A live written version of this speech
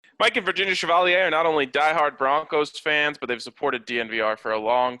Mike and Virginia Chevalier are not only diehard Broncos fans, but they've supported DNVR for a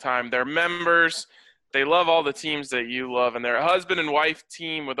long time. They're members. They love all the teams that you love, and they're a husband and wife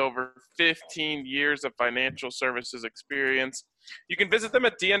team with over 15 years of financial services experience. You can visit them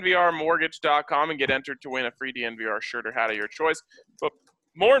at dnvrmortgage.com and get entered to win a free DNVR shirt or hat of your choice. But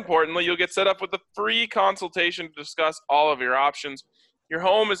more importantly, you'll get set up with a free consultation to discuss all of your options. Your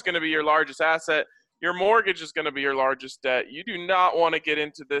home is going to be your largest asset. Your mortgage is going to be your largest debt. You do not want to get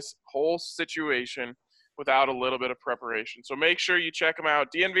into this whole situation without a little bit of preparation. So make sure you check them out,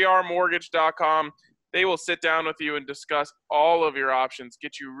 dnvrmortgage.com. They will sit down with you and discuss all of your options,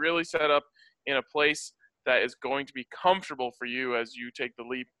 get you really set up in a place that is going to be comfortable for you as you take the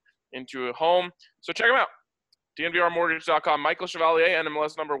leap into a home. So check them out, dnvrmortgage.com. Michael Chevalier,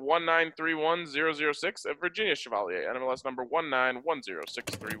 NMLS number 1931006, and Virginia Chevalier, NMLS number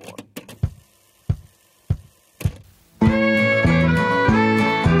 1910631.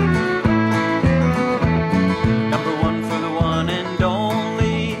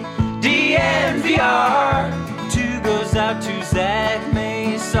 Two goes out to Zach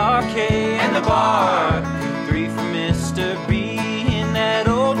Mace, RK, and the bar. Three for Mr. B in that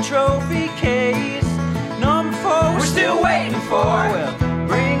old trophy case. Number four, we're still waiting for. Well,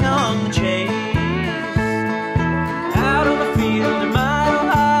 bring on the chase. Out on the field, a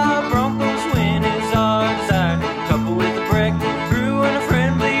mile high, Broncos win is our desire. Couple with a break, brew and a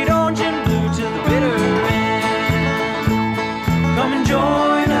friend, bleed orange and blue to the bitter end. Come and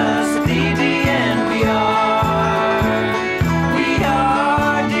join us at the DNVR.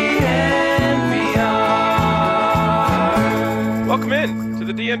 Welcome in to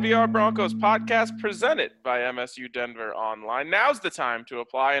the DNVR Broncos podcast presented by MSU Denver Online. Now's the time to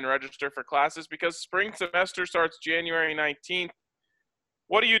apply and register for classes because spring semester starts January 19th.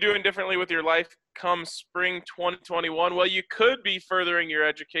 What are you doing differently with your life come spring 2021? Well, you could be furthering your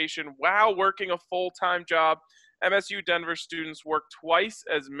education while working a full-time job. MSU Denver students work twice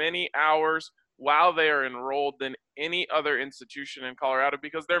as many hours while they are enrolled than any other institution in Colorado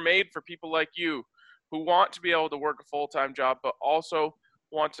because they're made for people like you who want to be able to work a full-time job but also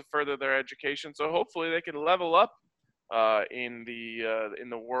want to further their education. So hopefully they can level up in the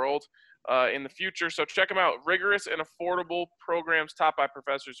world in the future. So check them out. Rigorous and affordable programs taught by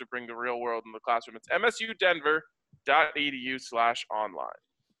professors who bring the real world in the classroom. It's msudenver.edu/online.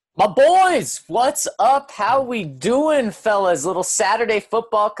 My boys, what's up? How we doing, fellas? Little Saturday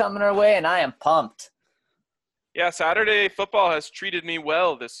football coming our way, and I am pumped. Yeah, Saturday football has treated me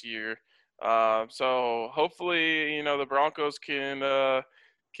well this year. So hopefully, the Broncos can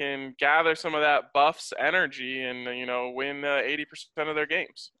gather some of that Buffs energy and, win 80% of their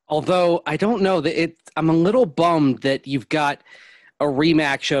games. Although I don't know that I'm a little bummed that you've got a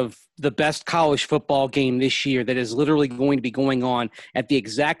rematch of the best college football game this year that is literally going to be going on at the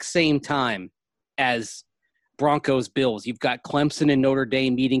exact same time as Broncos Bills. You've got Clemson and Notre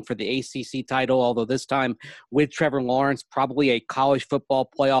Dame meeting for the ACC title, although this time with Trevor Lawrence, probably a college football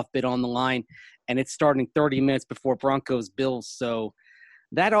playoff bid on the line, and it's starting 30 minutes before Broncos Bills. So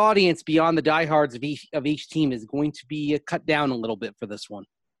that audience beyond the diehards of each team is going to be cut down a little bit for this one.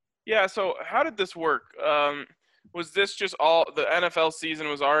 Yeah, so how did this work? Was this just all – the NFL season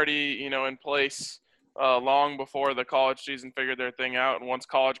was already, in place long before the college season figured their thing out, and once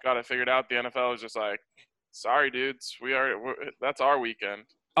college got it figured out, the NFL was just like, sorry, dudes, that's our weekend.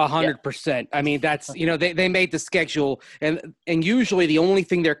 100%. I mean, that's, they made the schedule, and usually the only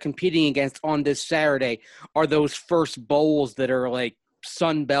thing they're competing against on this Saturday are those first bowls that are like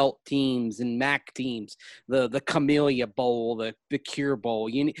Sun Belt teams and MAC teams, the Camellia Bowl, the Cure Bowl,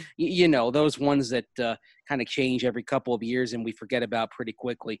 those ones that kind of change every couple of years and we forget about pretty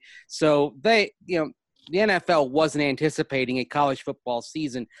quickly. So the NFL wasn't anticipating a college football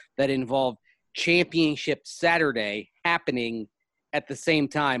season that involved championship Saturday happening at the same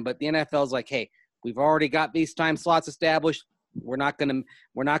time, but the NFL's like, hey, we've already got these time slots established. We're not gonna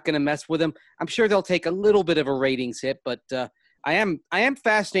mess with them. I'm sure they'll take a little bit of a ratings hit, but I am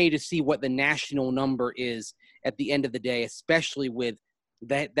fascinated to see what the national number is at the end of the day, especially with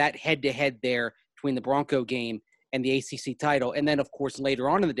that head-to-head there between the Bronco game and the ACC title. And then, of course, later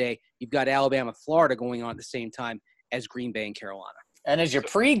on in the day, you've got Alabama, Florida going on at the same time as Green Bay and Carolina. And as your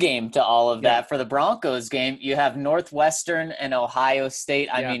pregame to all of that for the Broncos game, you have Northwestern and Ohio State.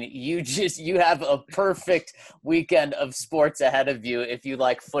 I mean, you have a perfect weekend of sports ahead of you if you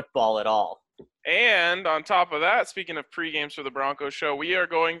like football at all. And on top of that, speaking of pre-games for the Broncos show,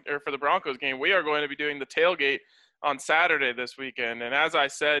 for the Broncos game, we are going to be doing the tailgate on Saturday this weekend. And as I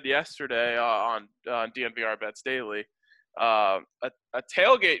said yesterday on DNVR Bets Daily, a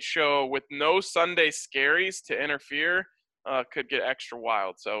tailgate show with no Sunday scaries to interfere could get extra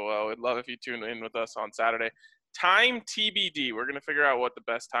wild. So we'd love if you tune in with us on Saturday. Time TBD. We're going to figure out what the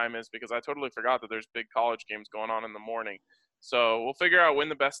best time is because I totally forgot that there's big college games going on in the morning. So we'll figure out when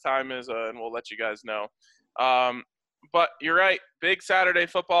the best time is, and we'll let you guys know. But you're right, big Saturday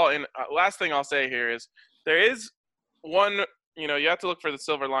football. And last thing I'll say here is there is one, you have to look for the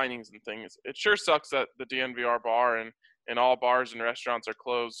silver linings and things. It sure sucks that the DNVR bar and all bars and restaurants are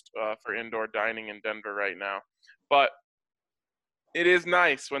closed for indoor dining in Denver right now. But it is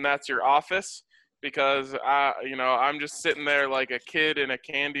nice when that's your office because, I'm just sitting there like a kid in a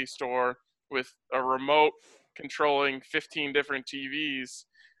candy store with a remote controlling 15 different TVs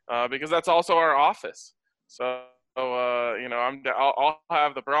because that's also our office. So, I'll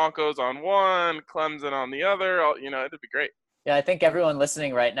have the Broncos on one, Clemson on the other. It'd be great. Yeah, I think everyone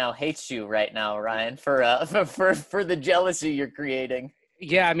listening right now hates you right now, Ryan, for the jealousy you're creating.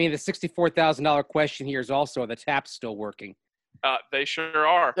 Yeah, I mean, the $64,000 question here is also, are the taps still working? They sure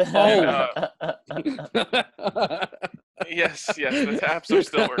are. Yes, the taps are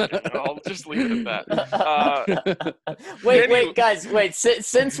still working. I'll just leave it at that. Wait, guys,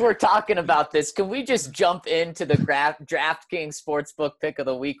 since we're talking about this, can we just jump into the DraftKings Sportsbook pick of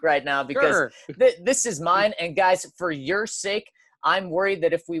the week right now? Because this is mine. And guys, for your sake, I'm worried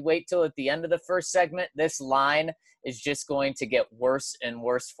that if we wait till at the end of the first segment, this line is just going to get worse and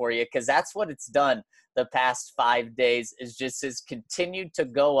worse for you, because that's what it's done the past 5 days, is just has continued to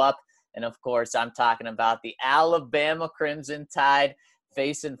go up. And of course, I'm talking about the Alabama Crimson Tide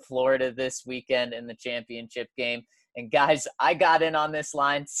facing Florida this weekend in the championship game. And guys, I got in on this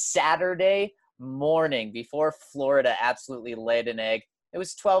line Saturday morning before Florida absolutely laid an egg. It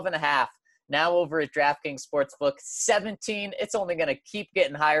was 12.5. Now over at DraftKings Sportsbook, 17. It's only going to keep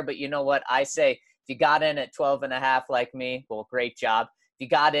getting higher, but you know what? I say, if you got in at 12.5 like me, well, great job. If you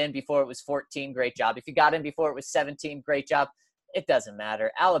got in before it was 14, great job. If you got in before it was 17, great job. It doesn't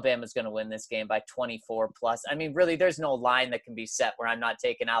matter. Alabama's going to win this game by 24 plus. I mean, really, there's no line that can be set where I'm not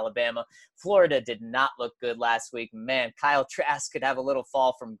taking Alabama. Florida did not look good last week. Man, Kyle Trask could have a little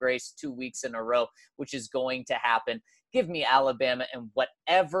fall from grace 2 weeks in a row, which is going to happen. Give me Alabama and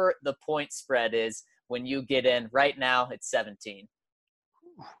whatever the point spread is when you get in. Right now, it's 17.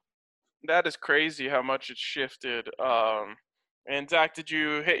 That is crazy how much it shifted. And Zach, did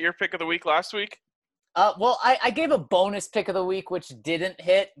you hit your pick of the week last week? Well, I gave a bonus pick of the week, which didn't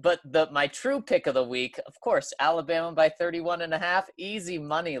hit, but my true pick of the week, of course, Alabama by 31.5, easy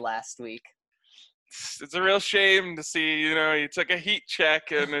money last week. It's a real shame to see, you took a heat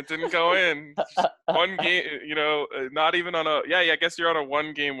check and it didn't go in. One game, not even on I guess you're on a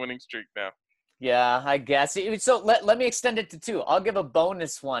 1-game winning streak now. Yeah, I guess. So let me extend it to 2. I'll give a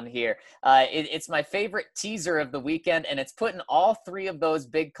bonus one here. It's my favorite teaser of the weekend, and it's putting all 3 of those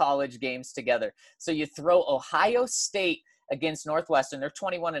big college games together. So you throw Ohio State against Northwestern. They're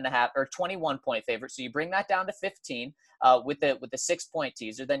 21.5 or 21-point favorite. So you bring that down to 15 with the 6-point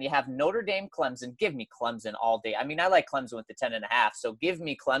teaser. Then you have Notre Dame, Clemson. Give me Clemson all day. I mean, I like Clemson with the 10.5. So give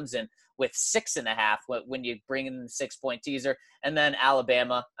me Clemson with 6.5 when you bring in the 6-point teaser. And then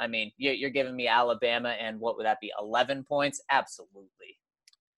Alabama. I mean, you're giving me Alabama, and what would that be? 11 points? Absolutely.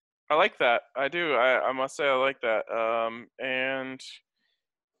 I like that. I do. I must say I like that. And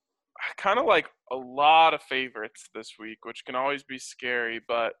I kind of like a lot of favorites this week, which can always be scary.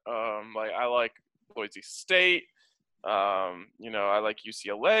 But I like Boise State. I like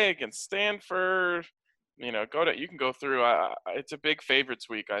UCLA against Stanford. You can go through. It's a big favorites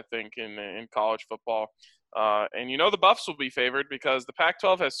week, I think, in college football. And the Buffs will be favored because the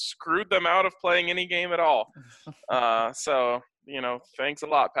Pac-12 has screwed them out of playing any game at all. So thanks a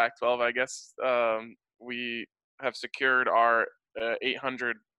lot, Pac-12. I guess we have secured our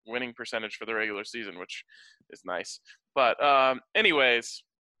 800 winning percentage for the regular season, which is nice. But anyways,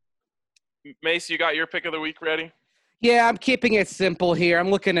 Mace, you got your pick of the week ready? Yeah, I'm keeping it simple here. I'm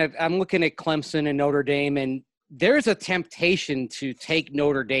looking at Clemson and Notre Dame, and there's a temptation to take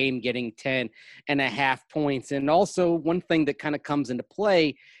Notre Dame getting 10.5 points. And also one thing that kind of comes into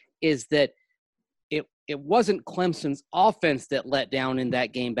play is that it wasn't Clemson's offense that let down in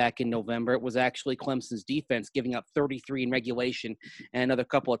that game back in November. It was actually Clemson's defense giving up 33 in regulation and another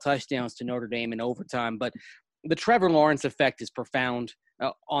couple of touchdowns to Notre Dame in overtime. But the Trevor Lawrence effect is profound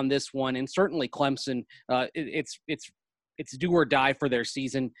on this one, and certainly Clemson. It's do or die for their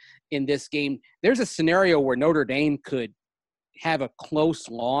season in this game. There's a scenario where Notre Dame could have a close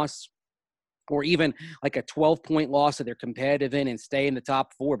loss, or even like a 12-point loss that they're competitive in and stay in the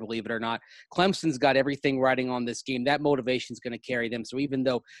top 4, believe it or not. Clemson's got everything riding on this game. That motivation is going to carry them. So even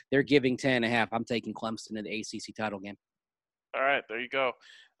though they're giving 10.5, I'm taking Clemson in the ACC title game. All right, there you go.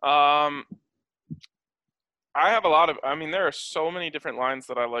 I have a lot of. I mean, there are so many different lines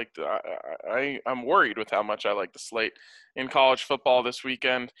that I like. I'm worried with how much I like the slate in college football this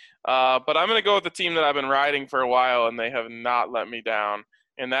weekend. But I'm going to go with the team that I've been riding for a while, and they have not let me down,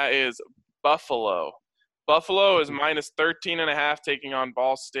 and that is Buffalo. Buffalo is minus 13.5 taking on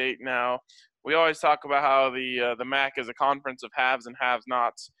Ball State now. We always talk about how the MAC is a conference of haves and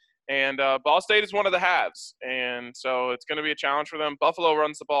have-nots, and Ball State is one of the haves, and so it's going to be a challenge for them. Buffalo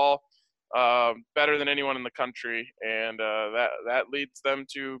runs the ball better than anyone in the country, and that leads them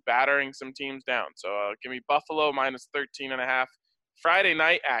to battering some teams down. So give me Buffalo minus 13.5. Friday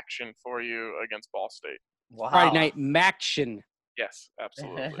night action for you against Ball State. Wow. Friday night Maction. Yes,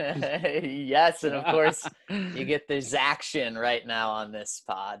 absolutely. Yes, and of course you get this action right now on this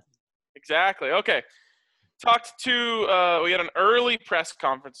pod. Exactly. Okay. We had an early press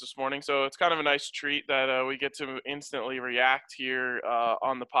conference this morning, so it's kind of a nice treat that we get to instantly react here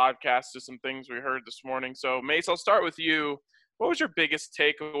on the podcast to some things we heard this morning. So, Mace, I'll start with you. What was your biggest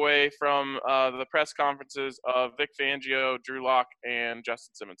takeaway from the press conferences of Vic Fangio, Drew Lock, and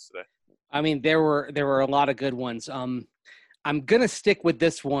Justin Simmons today? I mean, there were a lot of good ones. I'm going to stick with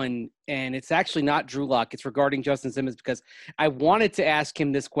this one, and it's actually not Drew Lock. It's regarding Justin Simmons because I wanted to ask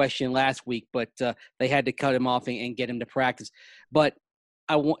him this question last week, but they had to cut him off and get him to practice. But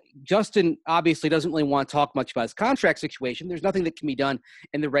Justin obviously doesn't really want to talk much about his contract situation. There's nothing that can be done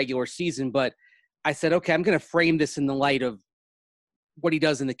in the regular season, but I said, okay, I'm going to frame this in the light of what he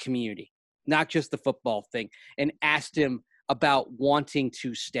does in the community, not just the football thing, and asked him about wanting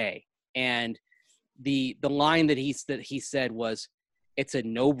to stay. And the line that he said was, "It's a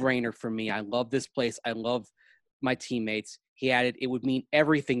no-brainer for me. I love this place. I love my teammates." He added, "It would mean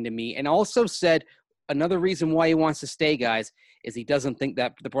everything to me." And also said another reason why he wants to stay, guys, is he doesn't think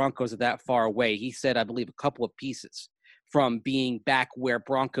that the Broncos are that far away. He said, I believe, a couple of pieces from being back where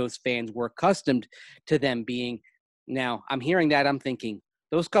Broncos fans were accustomed to them being. Now, I'm hearing that. I'm thinking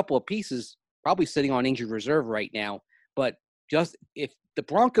those couple of pieces probably sitting on injured reserve right now. But just if the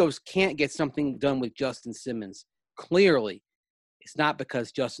Broncos can't get something done with Justin Simmons, clearly it's not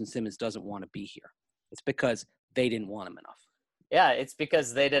because Justin Simmons doesn't want to be here. It's because they didn't want him enough. Yeah, it's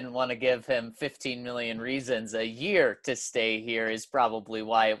because they didn't want to give him 15 million reasons a year to stay here is probably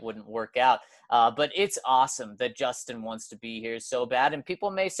why it wouldn't work out. But it's awesome that Justin wants to be here so bad. And people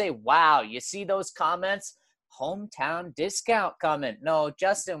may say, wow, you see those comments? Hometown discount comment. No,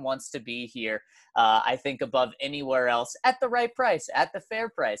 Justin wants to be here, I think, above anywhere else at the right price, at the fair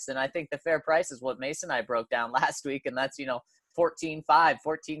price. And I think the fair price is what Mason and I broke down last week, and that's, 14.5,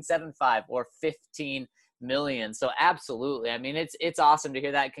 14.75, or 15 million. So absolutely. I mean, it's awesome to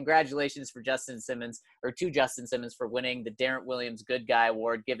hear that. Congratulations for Justin Simmons, or to Justin Simmons, for winning the Darrent Williams Good Guy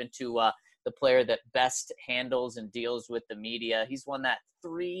Award given to the player that best handles and deals with the media. He's won that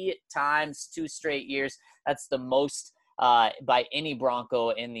 3 times, 2 straight years. That's the most by any Bronco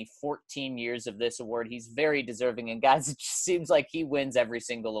in the 14 years of this award. He's very deserving. And guys, it just seems like he wins every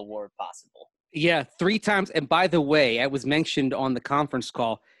single award possible. Yeah, 3 times. And by the way, it was mentioned on the conference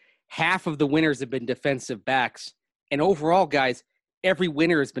call, half of the winners have been defensive backs. And overall, guys, every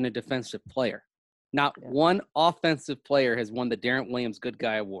winner has been a defensive player. Not one offensive player has won the Darrent Williams Good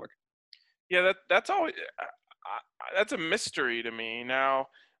Guy Award. Yeah, that's always that's a mystery to me. Now,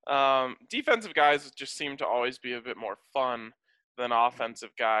 defensive guys just seem to always be a bit more fun than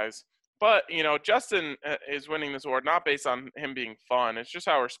offensive guys. But, Justin is winning this award not based on him being fun. It's just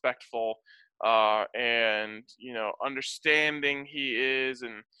how respectful and, understanding he is.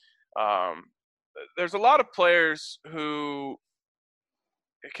 And there's a lot of players who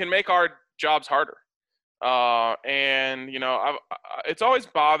can make our jobs harder. It's always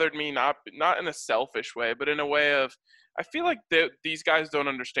bothered me, not in a selfish way, but in a way of, I feel like these guys don't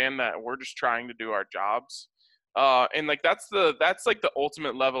understand that we're just trying to do our jobs. And like, that's like the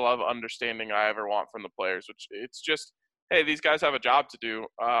ultimate level of understanding I ever want from the players, which it's just, hey, these guys have a job to do.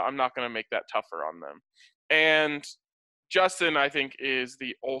 I'm not going to make that tougher on them. And Justin, I think, is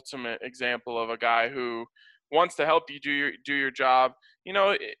the ultimate example of a guy who wants to help you do your job.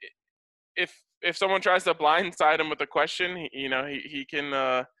 If someone tries to blindside him with a question, he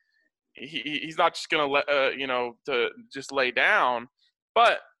can. He's not just gonna let to just lay down,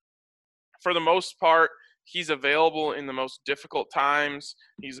 but for the most part, he's available in the most difficult times.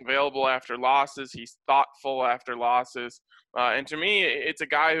 He's available after losses. He's thoughtful after losses, and to me, it's a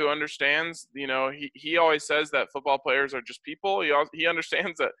guy who understands. He always says that football players are just people. He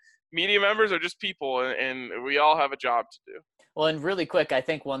understands that media members are just people, and we all have a job to do. Well, and really quick, I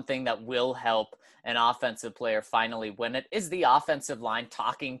think one thing that will help an offensive player finally win it is the offensive line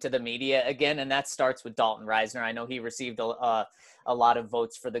talking to the media again, and that starts with Dalton Reisner. I know he received a lot of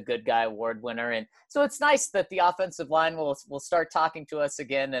votes for the Good Guy Award winner, and so it's nice that the offensive line will start talking to us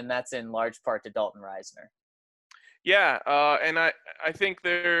again, and that's in large part to Dalton Reisner. Yeah, and I think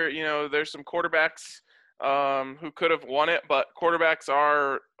there's some quarterbacks who could have won it, but quarterbacks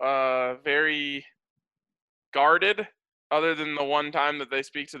are very guarded other than the one time that they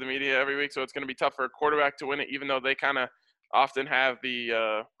speak to the media every week. So it's going to be tough for a quarterback to win it, even though they kind of often have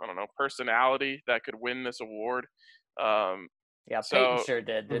the, personality that could win this award. Yeah, So, Peyton sure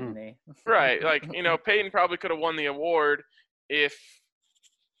did, didn't he? right. Like, Peyton probably could have won the award if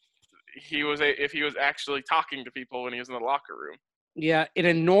he was actually talking to people when he was in the locker room. Yeah, in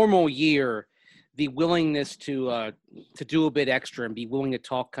a normal year, the willingness to do a bit extra and be willing to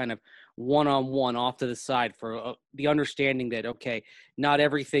talk kind of one-on-one off to the side for the understanding that, okay, not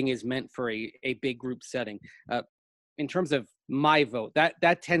everything is meant for a big group setting. In terms of my vote,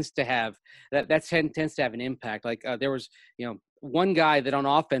 that tends to have tends to have an impact. Like there was, one guy that on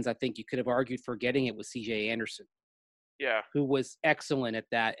offense, I think you could have argued for getting it was C.J. Anderson. Yeah, who was excellent at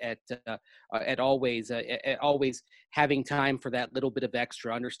that, at always having time for that little bit of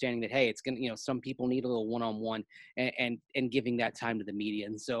extra, understanding that, hey, it's gonna, some people need a little one-on-one, and giving that time to the media.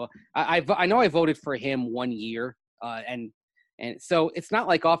 And so I know I voted for him 1 year, and so it's not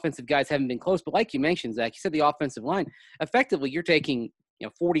like offensive guys haven't been close, but like you mentioned, Zach, you said the offensive line, effectively you're taking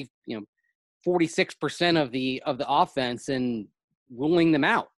 46% of the offense and ruling them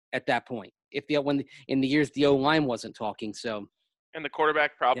out at that point. When in the years the O-line wasn't talking, so. And the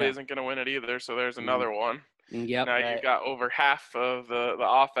quarterback probably isn't going to win it either, so there's another one. Yep. Now you've got over half of the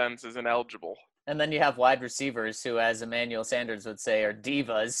offense is ineligible. And then you have wide receivers who, as Emmanuel Sanders would say, are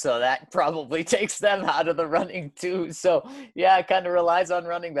divas, so that probably takes them out of the running too. So, yeah, it kind of relies on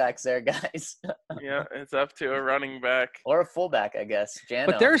running backs there, guys. Yeah, it's up to a running back. Or a fullback, I guess. Jano.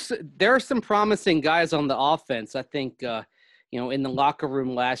 But there are some promising guys on the offense. I think in the locker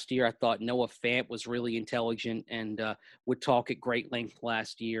room last year, I thought Noah Fant was really intelligent and would talk at great length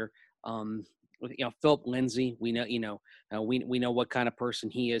last year. Philip Lindsay, we know what kind of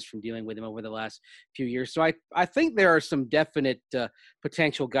person he is from dealing with him over the last few years. So I think there are some definite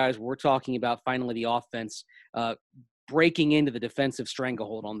potential guys. We're talking about finally the offense breaking into the defensive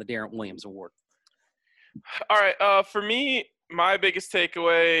stranglehold on the Darren Williams Award. All right, for me, my biggest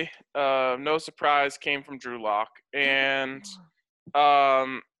takeaway, no surprise, came from Drew Lock, and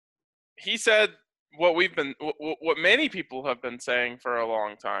he said what many people have been saying for a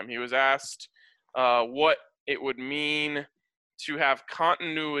long time. He was asked what it would mean to have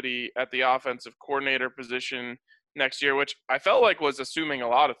continuity at the offensive coordinator position next year, which I felt like was assuming a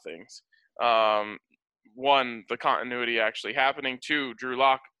lot of things. One, the continuity actually happening. Two, Drew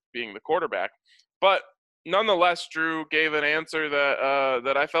Lock being the quarterback, but nonetheless, Drew gave an answer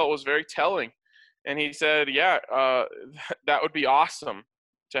that I felt was very telling. And he said, that would be awesome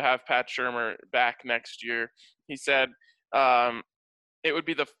to have Pat Shurmur back next year. He said, it would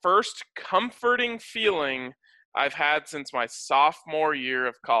be the first comforting feeling I've had since my sophomore year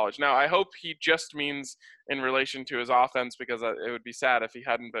of college. Now, I hope he just means in relation to his offense, because it would be sad if he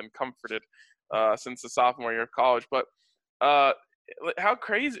hadn't been comforted since the sophomore year of college. But how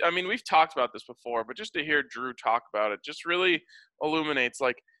crazy – I mean, we've talked about this before, but just to hear Drew talk about it just really illuminates,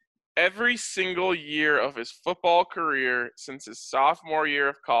 like, every single year of his football career since his sophomore year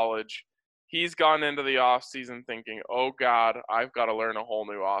of college, he's gone into the offseason thinking, oh, God, I've got to learn a whole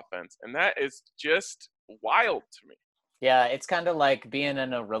new offense. And that is just wild to me. Yeah, it's kind of like being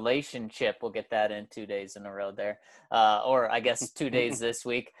in a relationship. We'll get that in 2 days in a row there. Or I guess 2 days this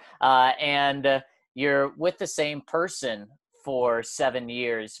week. And you're with the same person for 7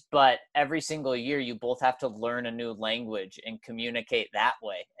 years, but every single year you both have to learn a new language and communicate that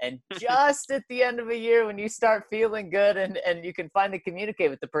way. And just at the end of a year, when you start feeling good and you can finally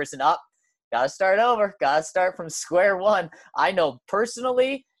communicate with the person, gotta start over, gotta start from square one. I know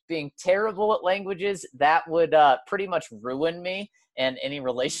personally, being terrible at languages, that would pretty much ruin me and any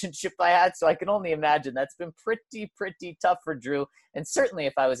relationship I had. So I can only imagine that's been pretty tough for Drew. And certainly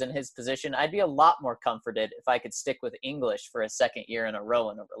if I was in his position, I'd be a lot more comforted if I could stick with English for a second year in a row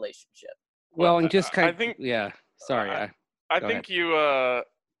in a relationship. Well, and just kind I think, sorry. I think you, I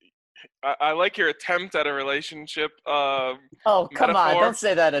like your attempt at a relationship. Oh, come on. Don't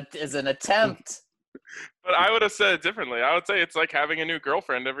say that as an attempt. But I would have said it differently. I would say it's like having a new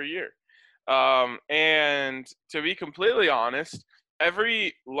girlfriend every year. And to be completely honest,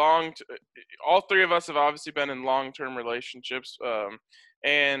 all three of us have obviously been in long-term relationships.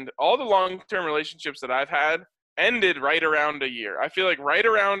 And all the long-term relationships that I've had ended right around a year. I feel like right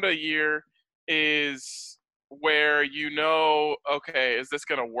around a year is where okay, is this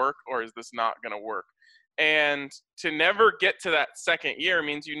going to work or is this not going to work? And to never get to that second year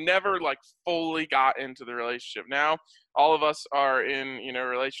means you never like fully got into the relationship. Now, all of us are in,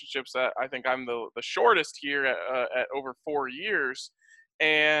 relationships that I think I'm the shortest here at over 4 years.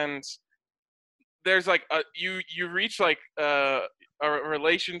 And there's like you reach like a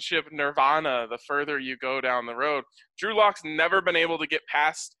relationship nirvana the further you go down the road. Drew Lock's never been able to get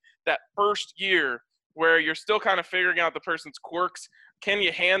past that first year where you're still kind of figuring out the person's quirks. Can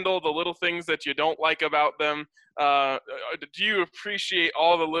you handle the little things that you don't like about them? Do you appreciate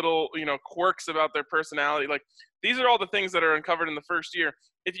all the little, quirks about their personality? Like, these are all the things that are uncovered in the first year.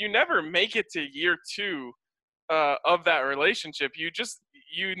 If you never make it to year 2 of that relationship,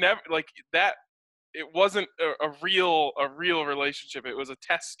 you never like that. It wasn't a real relationship. It was a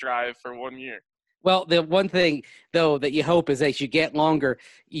test drive for 1 year. Well, the one thing, though, that you hope is as you get longer,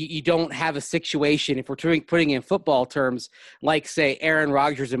 you don't have a situation, if we're putting in football terms, like, say, Aaron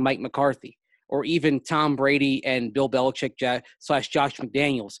Rodgers and Mike McCarthy, or even Tom Brady and Bill Belichick / Josh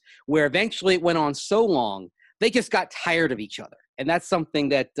McDaniels, where eventually it went on so long, they just got tired of each other. And that's something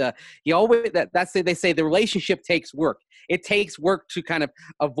that they say the relationship takes work. It takes work to kind of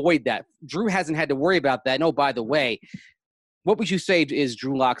avoid that. Drew hasn't had to worry about that. And, oh, by the way, what would you say is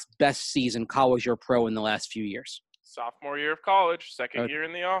Drew Lock's best season, college or pro, in the last few years? Sophomore year of college, second year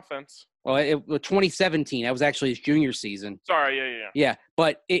in the offense. Well, 2017, that was actually his junior season. Sorry, yeah. Yeah,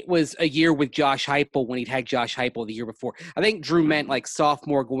 but it was a year with Josh Heupel when he'd had Josh Heupel the year before. I think Drew meant like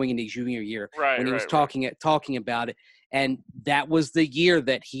sophomore going into junior year when he was talking about it. And that was the year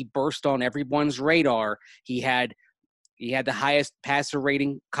that he burst on everyone's radar. He had the highest passer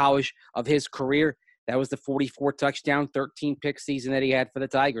rating college of his career. That was the 44 touchdown, 13 pick season that he had for the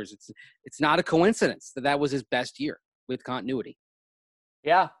Tigers. It's not a coincidence that was his best year with continuity.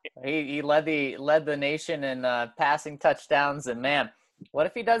 Yeah, he led the nation in passing touchdowns, and man, what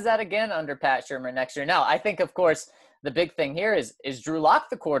if he does that again under Pat Shurmur next year? Now, I think, of course, the big thing here is Drew Lock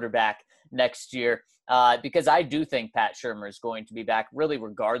the quarterback next year, because I do think Pat Shurmur is going to be back, really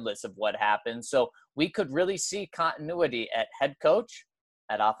regardless of what happens. So we could really see continuity at head coach,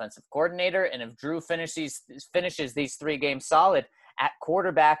 at offensive coordinator, and if Drew finishes these 3 games solid, at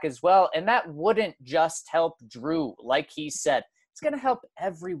quarterback as well. And that wouldn't just help Drew, like he said. It's going to help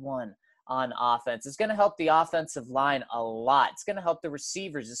everyone on offense. It's going to help the offensive line a lot. It's going to help the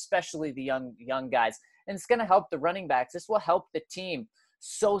receivers, especially the young guys. And it's going to help the running backs. This will help the team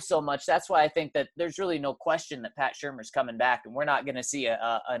so much. That's why I think that there's really no question that Pat Shurmur's coming back, and we're not going to see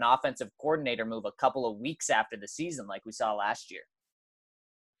an offensive coordinator move a couple of weeks after the season like we saw last year.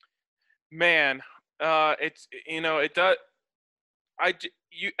 Man, it does.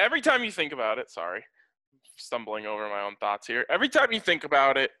 Every time you think about it, sorry, stumbling over my own thoughts here. Every time you think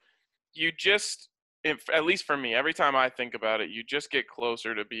about it, at least for me, every time I think about it, you just get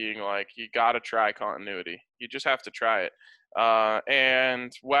closer to being like, you got to try continuity. You just have to try it.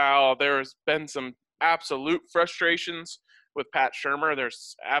 And while there's been some absolute frustrations with Pat Shurmur,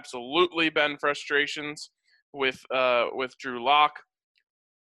 there's absolutely been frustrations with Drew Lock.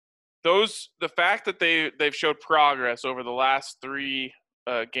 The fact that they've showed progress over the last 3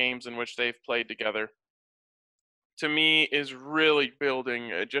 games in which they've played together, to me, is really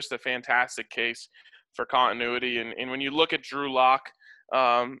building just a fantastic case for continuity. And when you look at Drew Lock,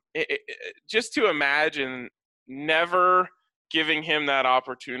 just to imagine never giving him that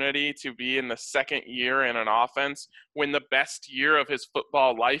opportunity to be in the second year in an offense when the best year of his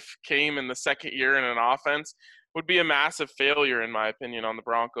football life came in the second year in an offense would be a massive failure, in my opinion, on the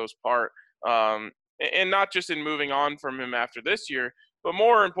Broncos' part. And not just in moving on from him after this year, but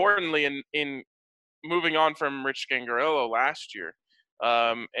more importantly in moving on from Rich Scangarello last year.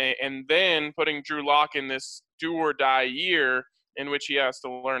 And then putting Drew Lock in this do-or-die year in which he has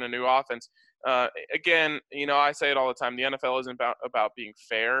to learn a new offense. Again, I say it all the time, the NFL isn't about being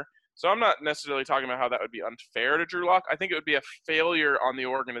fair. So I'm not necessarily talking about how that would be unfair to Drew Lock. I think it would be a failure on the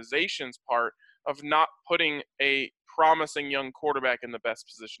organization's part of not putting a promising young quarterback in the best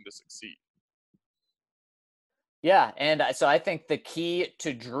position to succeed. Yeah, and so I think the key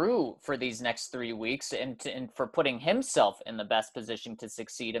to Drew for these next 3 weeks and for putting himself in the best position to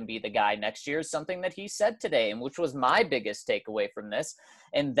succeed and be the guy next year is something that he said today, and which was my biggest takeaway from this,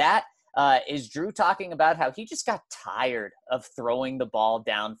 and that is Drew talking about how he just got tired of throwing the ball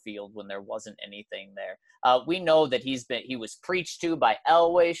downfield when there wasn't anything there. We know that he was preached to by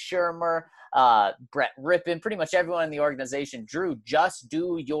Elway, Shurmur, Brett Rippon, pretty much everyone in the organization. Drew, just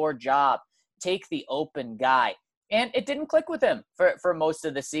do your job. Take the open guy. And it didn't click with him for most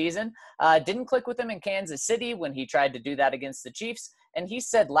of the season. Didn't click with him in Kansas City when he tried to do that against the Chiefs. And he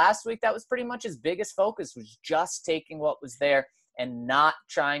said last week that was pretty much his biggest focus, was just taking what was there and not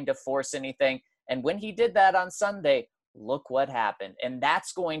trying to force anything. And when he did that on Sunday, look what happened. And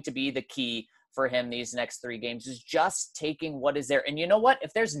that's going to be the key for him these next 3 games, is just taking what is there. And you know what?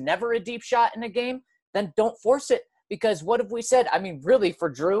 If there's never a deep shot in a game, then don't force it. Because what have we said? I mean, really, for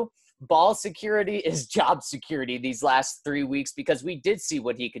Drew, ball security is job security these last 3 weeks, because we did see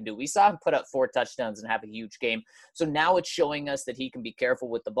what he can do. We saw him put up 4 touchdowns and have a huge game. So now it's showing us that he can be careful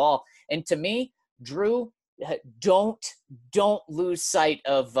with the ball. And to me, Drew, don't lose sight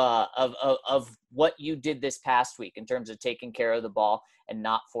of what you did this past week in terms of taking care of the ball and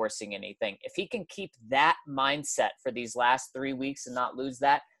not forcing anything. If he can keep that mindset for these last 3 weeks and not lose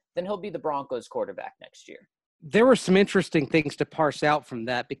that, then he'll be the Broncos quarterback next year. There were some interesting things to parse out from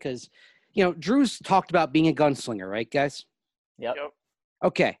that because, Drew's talked about being a gunslinger, right, guys? Yep.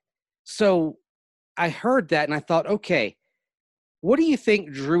 Okay. So I heard that and I thought, okay, what do you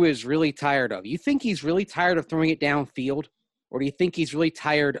think Drew is really tired of? You think he's really tired of throwing it downfield? Or do you think he's really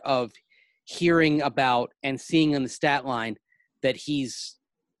tired of hearing about and seeing on the stat line that he's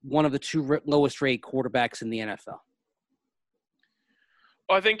one of the 2 lowest rated quarterbacks in the NFL?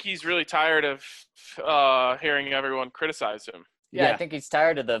 Well, I think he's really tired of hearing everyone criticize him. Yeah, I think he's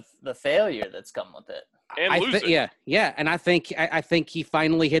tired of the failure that's come with it. And losing. Yeah. And I think he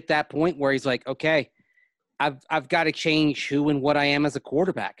finally hit that point where he's like, okay, I've got to change who and what I am as a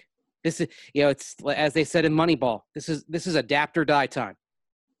quarterback. This is, it's as they said in Moneyball, this is adapt or die time.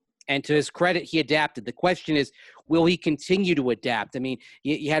 And to his credit, he adapted. The question is, will he continue to adapt? I mean,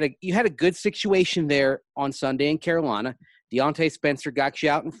 you had a good situation there on Sunday in Carolina. Deontay Spencer got you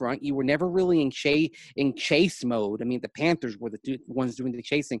out in front. You were never really in chase mode. I mean, the Panthers were the ones doing the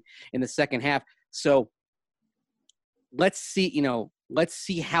chasing in the second half. So let's see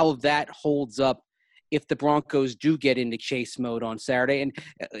how that holds up if the Broncos do get into chase mode on Saturday and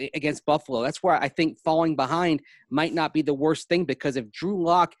against Buffalo. That's where I think falling behind might not be the worst thing, because if Drew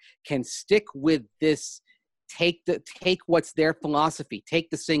Lock can stick with this, take what's their philosophy, take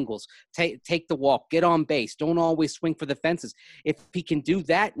the singles, take the walk, get on base, don't always swing for the fences. If he can do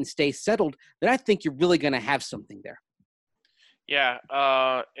that and stay settled, then I think you're really going to have something there. Yeah,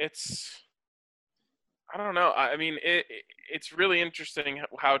 I don't know. I mean, it's really interesting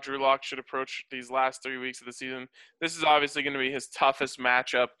how Drew Lock should approach these last 3 weeks of the season. This is obviously going to be his toughest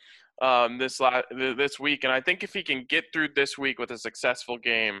matchup this week, and I think if he can get through this week with a successful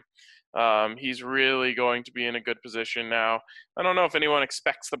game, he's really going to be in a good position now. I don't know if anyone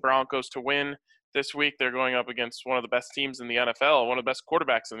expects the Broncos to win this week. They're going up against one of the best teams in the NFL, one of the best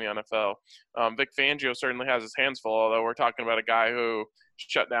quarterbacks in the NFL. Vic Fangio certainly has his hands full, although we're talking about a guy who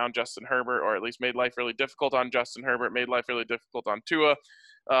shut down Justin Herbert, or at least made life really difficult on Justin Herbert, made life really difficult on Tua,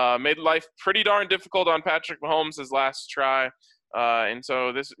 made life pretty darn difficult on Patrick Mahomes his last try. And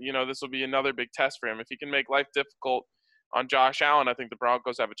so this will be another big test for him. If he can make life difficult on Josh Allen, I think the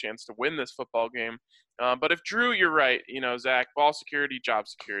Broncos have a chance to win this football game. But if Drew, you're right, Zach, ball security, job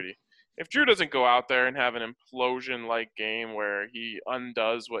security. If Drew doesn't go out there and have an implosion-like game where he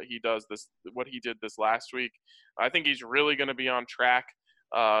undoes what he did this last week, I think he's really going to be on track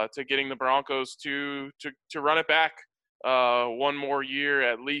to getting the Broncos to run it back one more year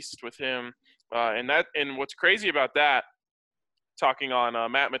at least with him. And what's crazy about that, talking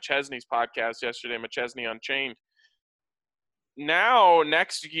on Matt McChesney's podcast yesterday, McChesney Unchained, now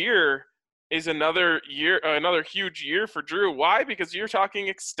next year is another huge year for Drew. Why? Because you're talking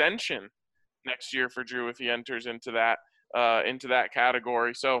extension next year for Drew if he enters into that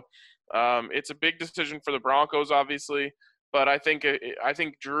category. So it's a big decision for the Broncos, obviously, but I think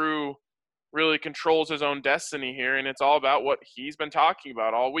Drew really controls his own destiny here, and it's all about what he's been talking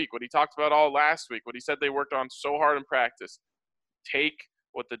about all week, what he talked about all last week, what he said they worked on so hard in practice. Take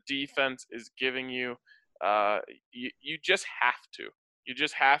what the defense is giving you. You just have to. You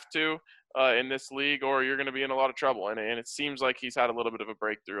just have to in this league, or you're going to be in a lot of trouble. And it seems like he's had a little bit of a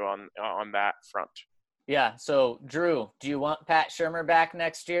breakthrough on that front. Yeah. So, Drew, do you want Pat Shurmur back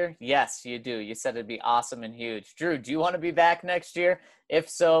next year? Yes, you do. You said it'd be awesome and huge. Drew, do you want to be back next year? If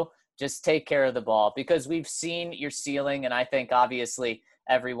so, just take care of the ball, because we've seen your ceiling, and I think obviously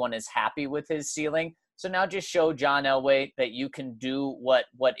everyone is happy with his ceiling. So now just show John Elway that you can do what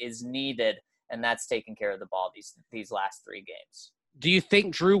is needed, and that's taking care of the ball these last 3 games. Do you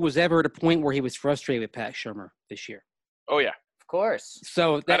think Drew was ever at a point where he was frustrated with Pat Shurmur this year? Oh, yeah. Of course.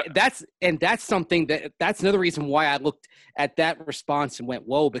 So that's something that's another reason why I looked at that response and went,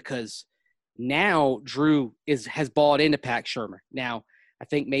 whoa, because now Drew has bought into Pat Shurmur. Now, I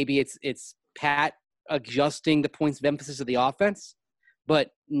think maybe it's Pat adjusting the points of emphasis of the offense.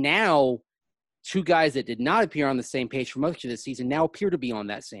 But now, two guys that did not appear on the same page for much of the season now appear to be on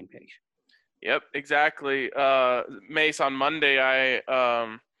that same page. Yep, exactly. Mace, on Monday,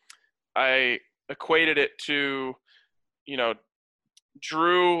 I equated it to,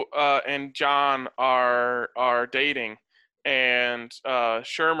 Drew and John are dating, and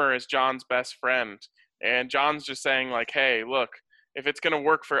Shermer is John's best friend. And John's just saying, like, hey, look, if it's going to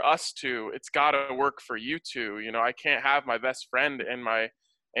work for us two, it's got to work for you two. I can't have my best friend and my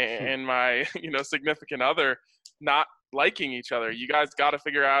significant other not liking each other. You guys got to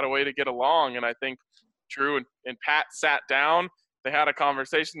figure out a way to get along. And I think Drew and Pat sat down. They had a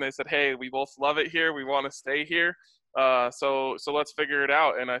conversation. They said, hey, we both love it here. We want to stay here. So let's figure it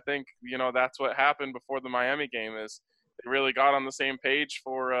out. And I think, that's what happened before the Miami game is they really got on the same page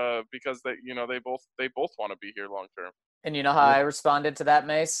because they both want to be here long term. And you know how I responded to that,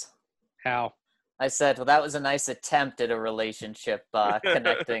 Mace? How? I said, well, that was a nice attempt at a relationship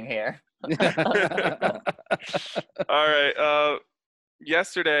connecting here. All right.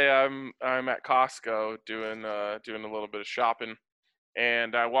 Yesterday, I'm at Costco doing a little bit of shopping,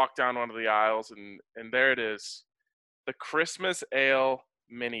 and I walked down one of the aisles, and there it is, the Christmas Ale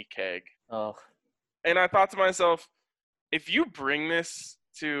mini keg. Oh. And I thought to myself, if you bring this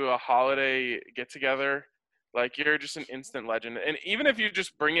to a holiday get-together, like, you're just an instant legend. And even if you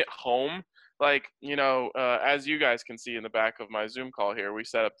just bring it home, like, as you guys can see in the back of my Zoom call here, we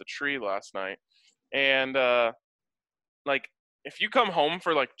set up the tree last night. And, like, if you come home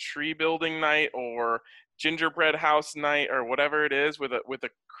for, like, tree building night or gingerbread house night or whatever it is with a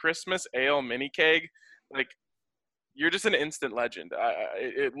Christmas Ale mini keg, like, you're just an instant legend.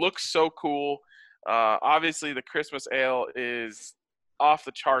 It looks so cool. Obviously, the Christmas Ale is off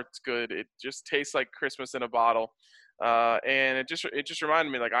the charts good. It just tastes like Christmas in a bottle. And it just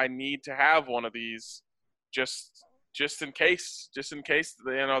reminded me, like, I need to have one of these just in case, there's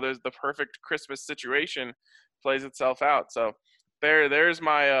the perfect Christmas situation plays itself out. So there's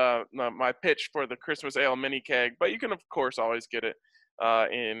my my pitch for the Christmas Ale mini keg, but you can of course always get it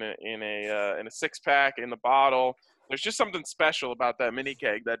in a 6-pack in the bottle. There's just something special about that mini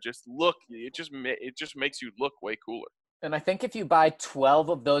keg that it just makes you look way cooler. And I think if you buy 12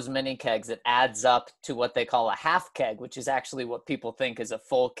 of those mini kegs, it adds up to what they call a half keg, which is actually what people think is a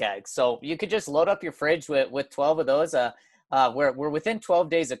full keg. So you could just load up your fridge with 12 of those. We're within 12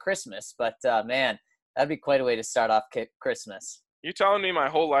 days of Christmas, but man, that'd be quite a way to start off Christmas. You telling me my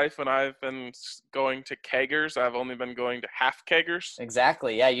whole life when I've been going to keggers, I've only been going to half keggers?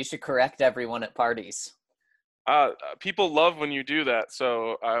 Exactly. Yeah, you should correct everyone at parties. People love when you do that,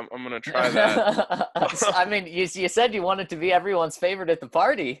 so I'm going to try that. I mean, you said you wanted to be everyone's favorite at the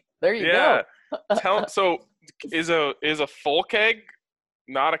party. There you go. So is a full keg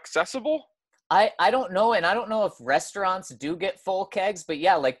not accessible? I don't know, and I don't know if restaurants do get full kegs, but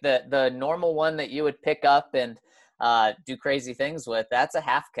yeah, like the normal one that you would pick up and do crazy things with, that's a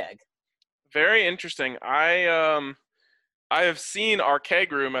half keg. Very interesting. I have seen our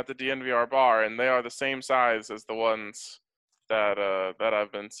keg room at the DNVR bar, and they are the same size as the ones that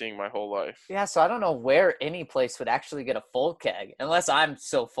I've been seeing my whole life. Yeah, so I don't know where any place would actually get a full keg, unless I'm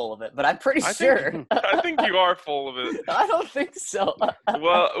so full of it, but I'm pretty sure. I think you are full of it. I don't think so.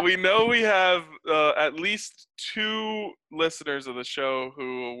 Well, we know we have at least 2 listeners of the show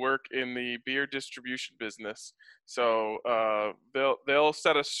who work in the beer distribution business, so they'll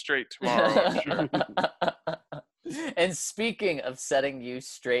set us straight tomorrow, I'm sure. And speaking of setting you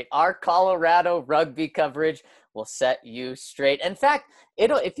straight, our Colorado rugby coverage will set you straight. In fact,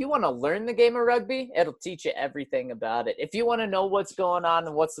 if you want to learn the game of rugby, it'll teach you everything about it. If you want to know what's going on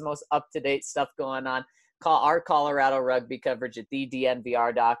and what's the most up-to-date stuff going on, call our Colorado rugby coverage at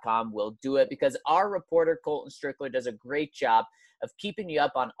thednvr.com. We'll do it because our reporter, Colton Strickler, does a great job of keeping you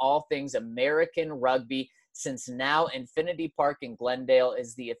up on all things American rugby. Since now Infinity Park in Glendale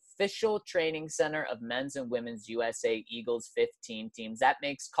is the official training center of men's and women's USA Eagles 15 teams. That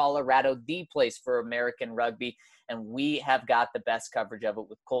makes Colorado the place for American rugby, and we have got the best coverage of it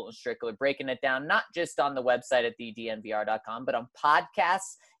with Colton Strickler, breaking it down not just on the website at thednvr.com, but on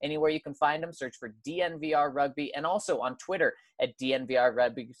podcasts, anywhere you can find them. Search for DNVR Rugby, and also on Twitter at DNVR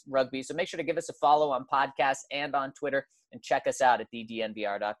Rugby. So make sure to give us a follow on podcasts and on Twitter, and check us out at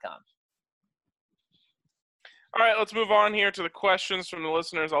thednvr.com. All right, let's move on here to the questions from the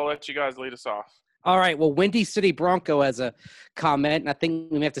listeners. I'll let you guys lead us off. All right. Well, Windy City Bronco has a comment, and I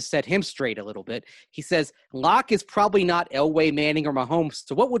think we may have to set him straight a little bit. He says, Locke is probably not Elway, Manning, or Mahomes,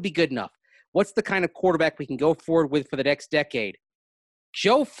 so what would be good enough? What's the kind of quarterback we can go forward with for the next decade?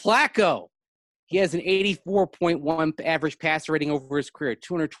 Joe Flacco. He has an 84.1 average passer rating over his career,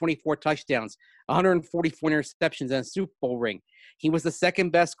 224 touchdowns, 144 interceptions, and a Super Bowl ring. He was the second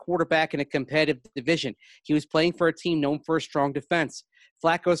best quarterback in a competitive division. He was playing for a team known for a strong defense.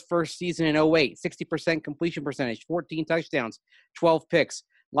 Flacco's first season in 08, 60% completion percentage, 14 touchdowns, 12 picks.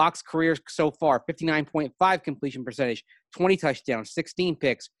 Locke's career so far, 59.5 completion percentage, 20 touchdowns, 16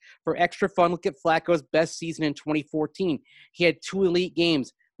 picks. For extra fun, look at Flacco's best season in 2014. He had 2 elite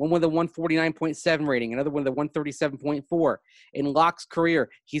games, one with a 149.7 rating, another one with a 137.4. In Locke's career,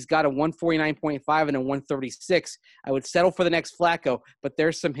 he's got a 149.5 and a 136. I would settle for the next Flacco, but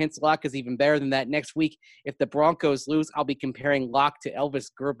there's some hints Locke is even better than that. Next week, if the Broncos lose, I'll be comparing Locke to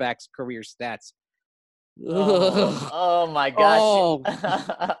Elvis Gerbach's career stats. Oh my gosh. Oh.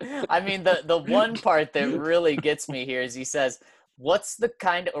 I mean, the one part that really gets me here is he says, what's the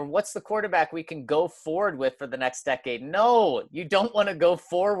quarterback we can go forward with for the next decade? No, you don't want to go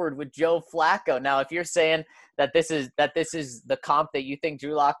forward with Joe Flacco. Now, if you're saying that this is the comp that you think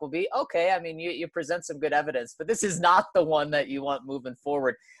Drew Lock will be, okay, I mean, you present some good evidence, but this is not the one that you want moving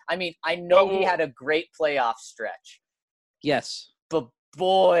forward. I mean, I know he had a great playoff stretch. Yes. But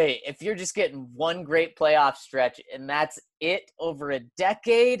boy, if you're just getting one great playoff stretch and that's it over a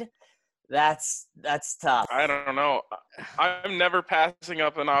decade, that's tough. I don't know. I'm never passing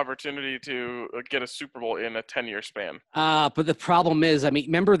up an opportunity to get a Super Bowl in a 10-year span. But the problem is, I mean,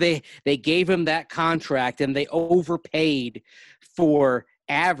 remember they gave him that contract and they overpaid for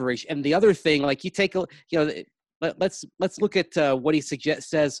average. And the other thing, like let's look at what he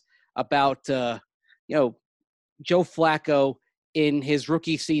says about Joe Flacco in his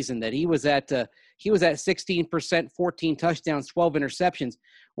rookie season, that he was at 16%, 14 touchdowns, 12 interceptions.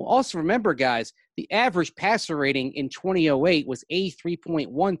 Well, also remember, guys, the average passer rating in 2008 was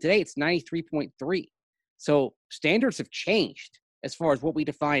 83.1. Today it's 93.3. So standards have changed as far as what we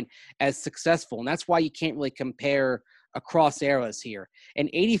define as successful, and that's why you can't really compare across eras here. An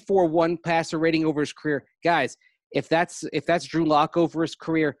 84.1 passer rating over his career, guys. If that's Drew Lock over his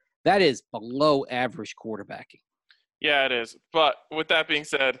career, that is below average quarterbacking. Yeah, it is. But with that being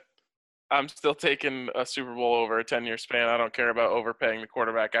said, I'm still taking a Super Bowl over a 10-year span. I don't care about overpaying the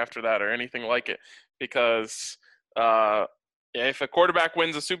quarterback after that or anything like it, because if a quarterback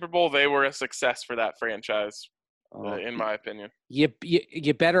wins a Super Bowl, they were a success for that franchise, in my opinion.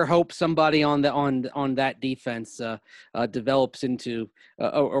 You better hope somebody on that defense develops into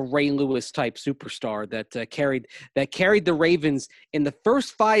a Ray Lewis type superstar that carried the Ravens in the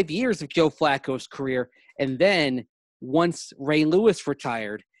first 5 years of Joe Flacco's career, and then once Ray Lewis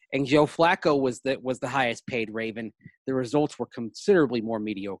retired and Joe Flacco was the highest paid Raven, the results were considerably more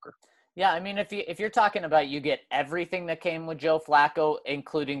mediocre. Yeah, I mean, if you're talking about you get everything that came with Joe Flacco,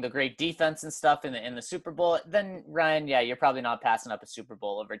 including the great defense and stuff in the Super Bowl, then Ryan, yeah, you're probably not passing up a Super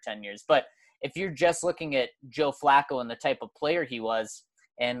Bowl over 10 years. But if you're just looking at Joe Flacco and the type of player he was,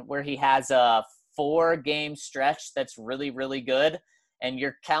 and where he has a 4-game stretch that's really, really good, and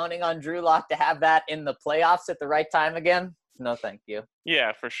you're counting on Drew Lock to have that in the playoffs at the right time again, no thank you.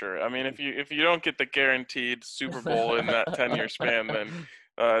 Yeah, for sure. I mean, if you don't get the guaranteed Super Bowl in that 10-year span, then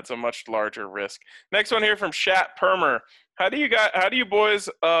it's a much larger risk. Next one here from Shat Permer. How do you boys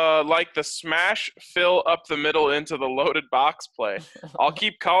like the smash fill up the middle into the loaded box play? I'll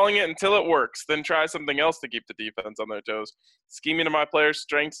keep calling it until it works, then try something else to keep the defense on their toes. Scheming to my players'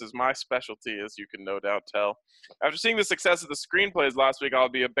 strengths is my specialty, as you can no doubt tell. After seeing the success of the screenplays last week, I'll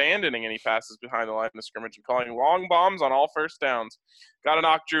be abandoning any passes behind the line of scrimmage and calling long bombs on all first downs. Got to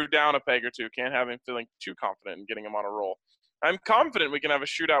knock Drew down a peg or two. Can't have him feeling too confident in getting him on a roll. I'm confident we can have a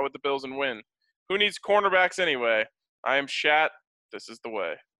shootout with the Bills and win. Who needs cornerbacks anyway? I am Shat. This is the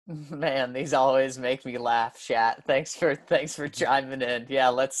way. Man, these always make me laugh, Shat. Thanks for chiming in. Yeah,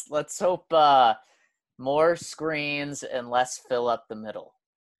 let's hope more screens and less fill up the middle.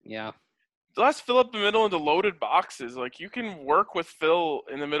 Yeah. Let's fill up the middle into loaded boxes. Like, you can work with Phil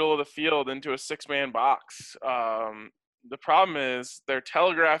in the middle of the field into a 6-man box. The problem is they're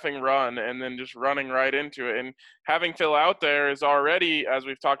telegraphing run and then just running right into it. And having Phil out there is already, as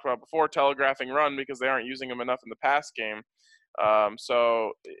we've talked about before, telegraphing run because they aren't using him enough in the pass game.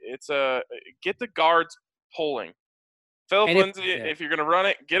 So it's get the guards pulling. Philip Lindsay, if you're going to run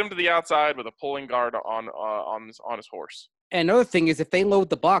it, get him to the outside with a pulling guard on his horse. And another thing is, if they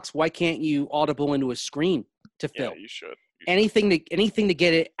load the box, why can't you audible into a screen to Phil? Yeah, you should. Anything to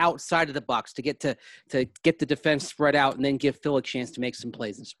get it outside of the box, to get the defense spread out, and then give Phil a chance to make some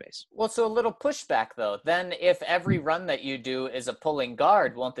plays in space. Well, so a little pushback though. Then, if every run that you do is a pulling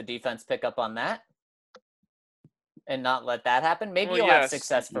guard, won't the defense pick up on that and not let that happen? Maybe you'll have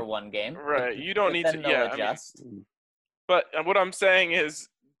success for one game, right? You don't need to. Yeah, adjust. But what I'm saying is,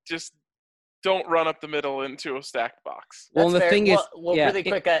 just don't run up the middle into a stacked box. Well, That's and the fair. thing is, Well, yeah, really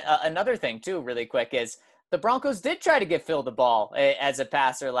quick, another thing too, really quick, is the Broncos did try to get Phil the ball as a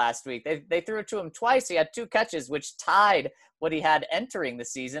passer last week. They threw it to him twice. He had 2 catches, which tied what he had entering the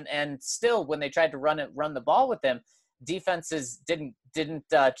season. And still, when they tried to run the ball with him, defenses didn't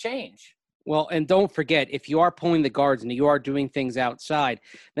change. Well, and don't forget, if you are pulling the guards and you are doing things outside,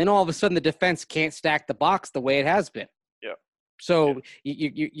 then all of a sudden the defense can't stack the box the way it has been. Yeah. So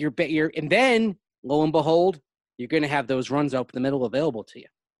you're and then lo and behold, you're going to have those runs up the middle available to you.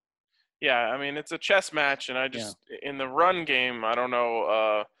 Yeah, I mean, it's a chess match, and I just in the run game, I don't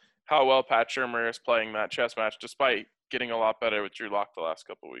know how well Pat Shurmur is playing that chess match, despite getting a lot better with Drew Lock the last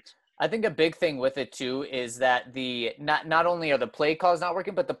couple of weeks. I think a big thing with it too is that the not only are the play calls not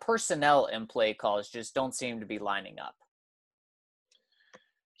working, but the personnel and play calls just don't seem to be lining up.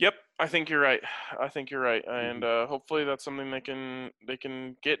 Yep, I think you're right. And hopefully that's something they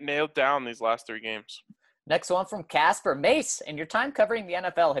can get nailed down these last 3 games. Next one from Casper. Mace, in your time covering the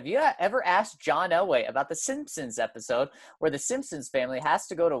NFL, have you ever asked John Elway about the Simpsons episode where the Simpsons family has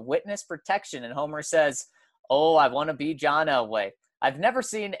to go to witness protection and Homer says, "Oh, I want to be John Elway"? I've never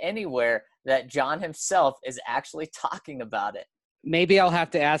seen anywhere that John himself is actually talking about it. Maybe I'll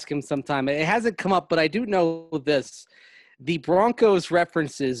have to ask him sometime. It hasn't come up, but I do know this. The Broncos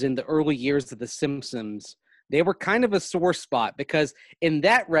references in the early years of The Simpsons, they were kind of a sore spot because in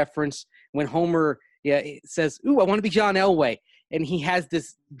that reference, when Homer says, "Ooh, I want to be John Elway," and he has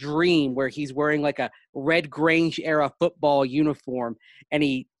this dream where he's wearing like a Red Grange era football uniform and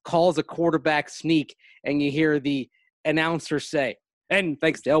he calls a quarterback sneak and you hear the announcer say, "And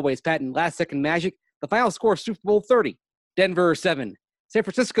thanks to Elway's patent last-second magic, the final score Super Bowl 30, Denver 7, San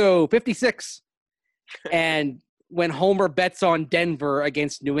Francisco 56." And when Homer bets on Denver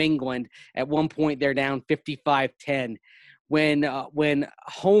against New England, at one point they're down 55-10. When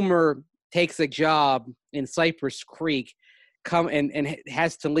Homer takes a job in Cypress Creek, and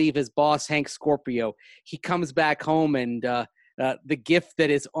has to leave his boss Hank Scorpio, he comes back home and the gift that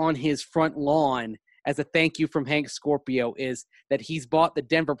is on his front lawn as a thank you from Hank Scorpio is that he's bought the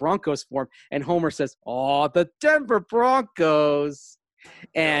Denver Broncos for him. And Homer says, "Oh, the Denver Broncos."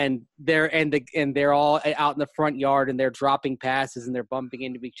 And they're all out in the front yard and they're dropping passes and they're bumping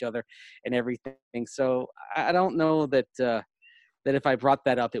into each other and everything. So I don't know that if I brought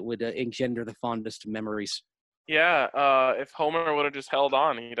that up, it would engender the fondest memories. Yeah, if Homer would have just held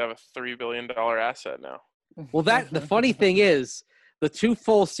on, he'd have a $3 billion asset now. Well, the funny thing is, the 2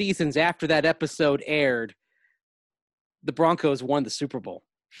 full seasons after that episode aired, the Broncos won the Super Bowl.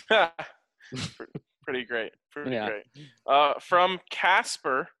 Pretty great. Pretty Yeah. great. From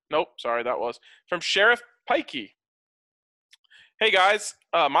Casper. Nope, sorry, that was. From Sheriff Pikey. Hey, guys.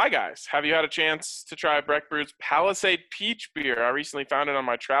 My guys, have you had a chance to try Breck Brew's Palisade Peach Beer? I recently found it on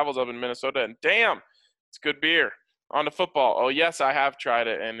my travels up in Minnesota, and damn, it's good beer. On to football. Oh, yes, I have tried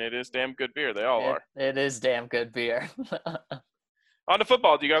it, and it is damn good beer. They all are. It is damn good beer. On to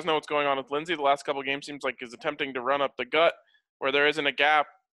football. Do you guys know what's going on with Lindsey? The last couple of games seems like he's attempting to run up the gut where there isn't a gap.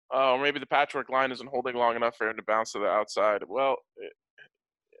 Or maybe the patchwork line isn't holding long enough for him to bounce to the outside. Well,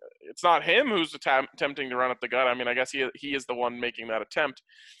 it's not him who's attempting to run up the gut. I mean, I guess he is the one making that attempt.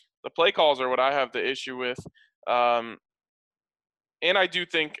 The play calls are what I have the issue with. And I do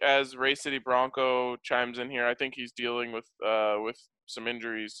think, as Ray City Bronco chimes in here, I think he's dealing with some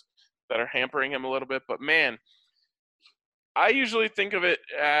injuries that are hampering him a little bit. But, man, I usually think of it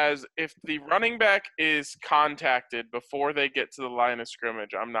as if the running back is contacted before they get to the line of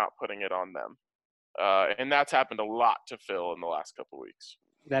scrimmage, I'm not putting it on them. And that's happened a lot to Phil in the last couple of weeks.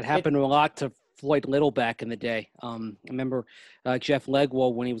 That happened a lot to Floyd Little back in the day. I remember Jeff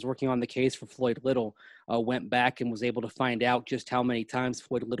Legwold, when he was working on the case for Floyd Little, went back and was able to find out just how many times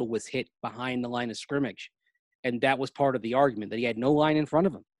Floyd Little was hit behind the line of scrimmage. And that was part of the argument, that he had no line in front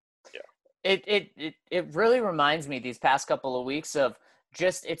of him. Yeah. It really reminds me these past couple of weeks of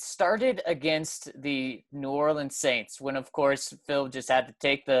just, it started against the New Orleans Saints when, of course, Phil just had to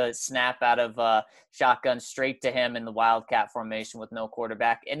take the snap out of shotgun straight to him in the Wildcat formation with no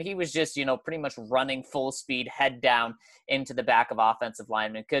quarterback. And he was just, pretty much running full speed, head down into the back of offensive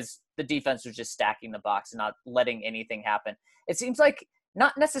linemen because the defense was just stacking the box and not letting anything happen. It seems like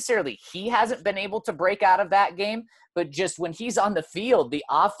not necessarily he hasn't been able to break out of that game, but just when he's on the field, the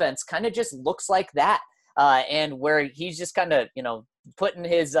offense kind of just looks like that. And where he's just kind of, putting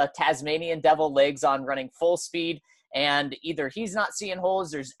his Tasmanian devil legs on, running full speed, and either he's not seeing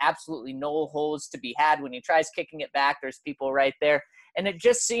holes, there's absolutely no holes to be had. When he tries kicking it back, there's people right there. And it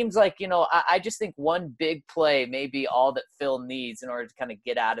just seems like, I just think one big play may be all that Phil needs in order to kind of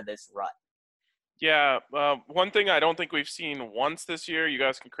get out of this rut. Yeah, one thing I don't think we've seen once this year, you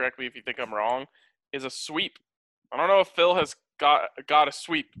guys can correct me if you think I'm wrong, is a sweep. I don't know if Phil has got a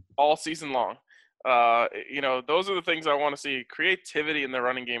sweep all season long. Those are the things I want to see. Creativity in the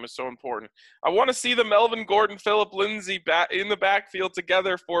running game is so important. I want to see the Melvin Gordon, Philip Lindsay back in the backfield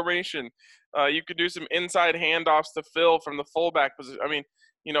together formation. You could do some inside handoffs to Phil from the fullback position. I mean,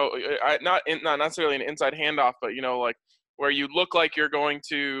 not necessarily an inside handoff, but like where you look like you're going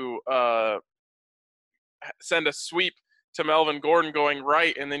to send a sweep to Melvin Gordon going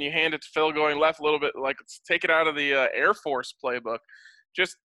right, and then you hand it to Phil going left a little bit, like take it out of the Air Force playbook.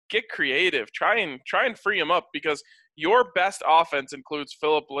 Just get creative. Try and free him up, because your best offense includes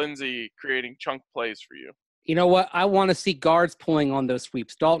Philip Lindsay creating chunk plays for you. You know what? I want to see guards pulling on those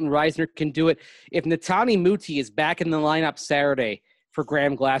sweeps. Dalton Reisner can do it. If Netani Muti is back in the lineup Saturday for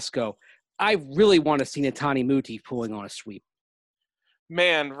Graham Glasgow, I really want to see Netani Muti pulling on a sweep.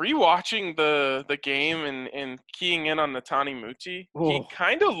 Man, rewatching the game and keying in on Netani Muti, he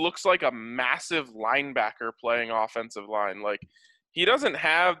kind of looks like a massive linebacker playing offensive line. Like, he doesn't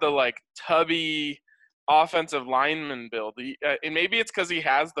have the like tubby offensive lineman build. And maybe it's because he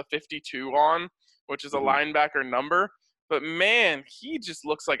has the 52 on, which is a linebacker number. But man, he just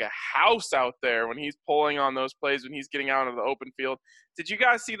looks like a house out there when he's pulling on those plays, when he's getting out of the open field. Did you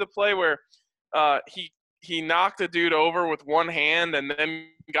guys see the play where he knocked a dude over with one hand and then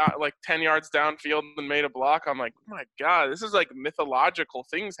got like 10 yards downfield and made a block? I'm like, oh my God, this is like mythological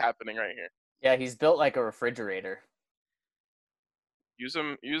things happening right here. Yeah, he's built like a refrigerator. Use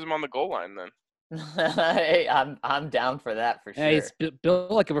him on the goal line then. Hey, I'm down for that for sure. Yeah, he's built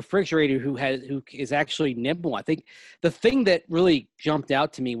like a refrigerator who is actually nimble. I think the thing that really jumped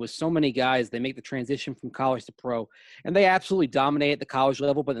out to me was so many guys, they make the transition from college to pro, and they absolutely dominate at the college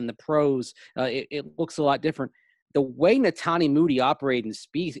level, but in the pros, it looks a lot different. The way Netani Muti operated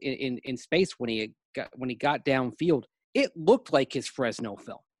in space when he got downfield, it looked like his Fresno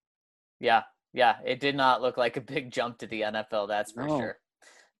film. Yeah, it did not look like a big jump to the NFL, that's for sure.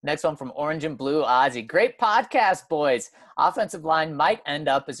 Next one from Orange and Blue Ozzy. Great podcast, boys. Offensive line might end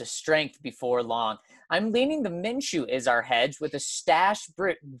up as a strength before long. I'm leaning the Minshew is our hedge with a stash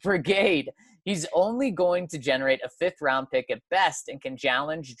brigade. He's only going to generate a fifth-round pick at best and can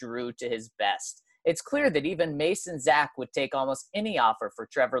challenge Drew to his best. It's clear that even Mason Zach would take almost any offer for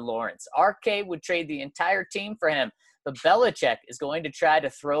Trevor Lawrence. RK would trade the entire team for him. But Belichick is going to try to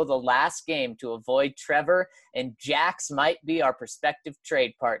throw the last game to avoid Trevor, and Jax might be our prospective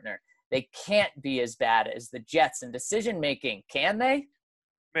trade partner. They can't be as bad as the Jets in decision-making, can they?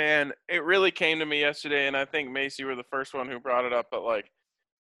 Man, it really came to me yesterday, and I think, Mace, you were the first one who brought it up, but, like,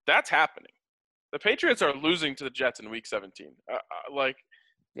 that's happening. The Patriots are losing to the Jets in Week 17.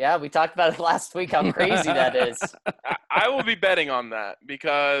 Yeah, we talked about it last week, how crazy that is. I will be betting on that,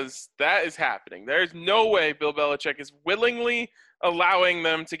 because that is happening. There's no way Bill Belichick is willingly allowing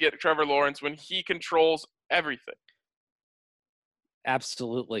them to get Trevor Lawrence when he controls everything.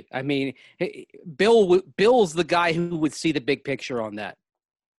 Absolutely. I mean, Bill's the guy who would see the big picture on that.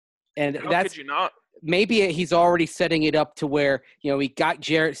 And How could you not? Maybe he's already setting it up to where, he got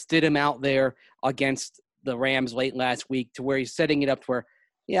Jarrett Stidham out there against the Rams late last week, to where he's setting it up to where,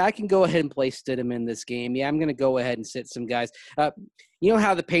 yeah, I can go ahead and play Stidham in this game. Yeah, I'm going to go ahead and sit some guys. You know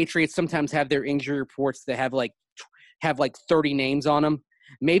how the Patriots sometimes have their injury reports that have like 30 names on them?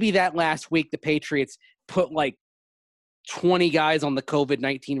 Maybe that last week the Patriots put like 20 guys on the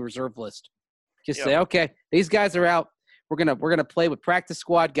COVID-19 reserve list. Say, okay, these guys are out. We're gonna play with practice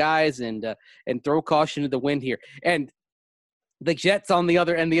squad guys and throw caution to the wind here. And the Jets on the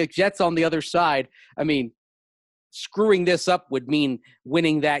other side, I mean, screwing this up would mean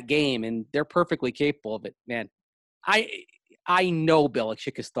winning that game, and they're perfectly capable of it, man. I know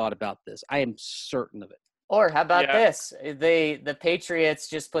Belichick has thought about this. I am certain of it. Or how about this? The Patriots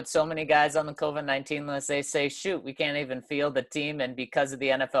just put so many guys on the COVID-19 list, they say, shoot, we can't even field the team, and because of the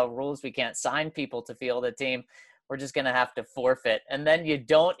NFL rules, we can't sign people to field the team. We're just going to have to forfeit. And then you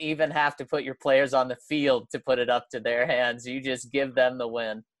don't even have to put your players on the field to put it up to their hands. You just give them the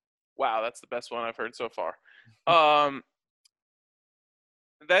win. Wow, that's the best one I've heard so far.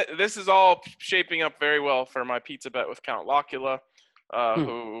 This is all shaping up very well for my pizza bet with Count Locula,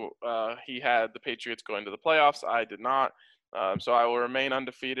 who he had the Patriots going to the playoffs. I did not. So I will remain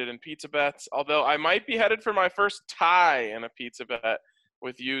undefeated in pizza bets, although I might be headed for my first tie in a pizza bet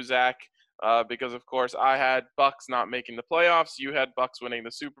with you, Zach, because, of course, I had Bucks not making the playoffs. You had Bucks winning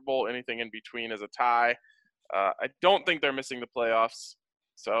the Super Bowl. Anything in between is a tie. I don't think they're missing the playoffs.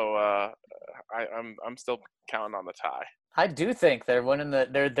 So I'm still counting on the tie. I do think they're winning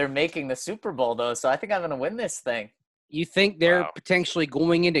they're making the Super Bowl though, so I think I'm going to win this thing. You think they're Wow. potentially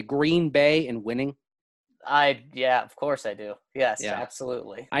going into Green Bay and winning? Yeah, of course I do. Yes, Yeah.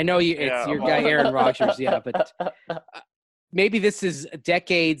 absolutely. I know it's Yeah, your I'm guy all- Aaron Rodgers, yeah, but maybe this is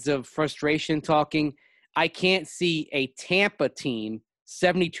decades of frustration talking. I can't see a Tampa team,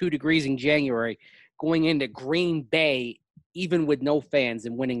 72 degrees in January, going into Green Bay, even with no fans,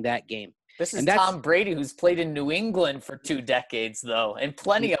 and winning that game. This is And that's Tom Brady, who's played in New England for 2 decades, though, and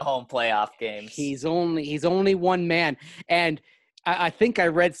plenty of home playoff games. he's only one man. And I think I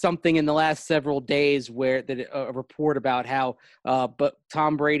read something in the last several days where that a report about how, but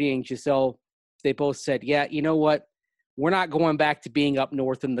Tom Brady and Giselle, they both said, yeah, you know what? We're not going back to being up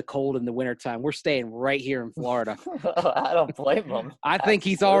north in the cold in the wintertime. We're staying right here in Florida. I don't blame him. I think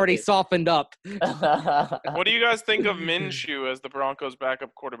he's already softened up. What do you guys think of Minshew as the Broncos'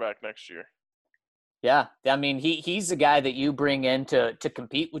 backup quarterback next year? Yeah, I mean, he's a guy that you bring in to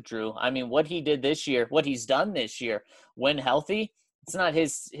compete with Drew. I mean, what he did this year, what he's done this year, when healthy, it's not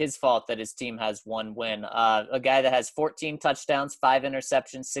his fault that his team has one win. A guy that has 14 touchdowns, 5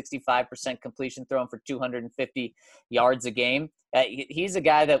 interceptions, 65% completion, throwing for 250 yards a game. He's a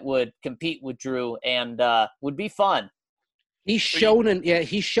guy that would compete with Drew and would be fun. He's shown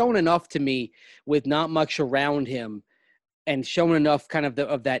enough to me with not much around him, and shown enough kind of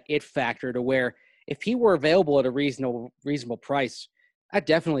that it factor to where if he were available at a reasonable price, I'd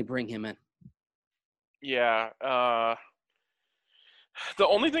definitely bring him in. Yeah. The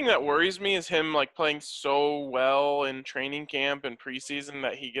only thing that worries me is him like playing so well in training camp and preseason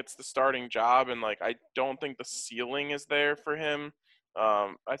that he gets the starting job, and like I don't think the ceiling is there for him.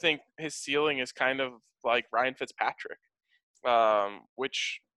 I think his ceiling is kind of like Ryan Fitzpatrick,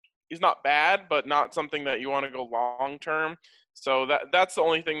 which is not bad, but not something that you want to go long term. So that's the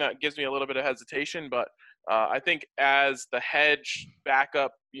only thing that gives me a little bit of hesitation. But I think as the hedge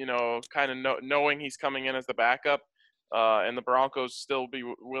backup, kind of knowing he's coming in as the backup, and the Broncos still be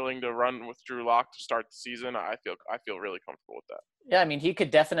willing to run with Drew Lock to start the season, I feel really comfortable with that. Yeah, I mean, he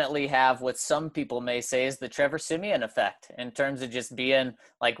could definitely have what some people may say is the Trevor Siemian effect in terms of just being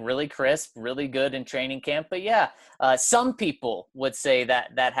like really crisp, really good in training camp. But yeah, some people would say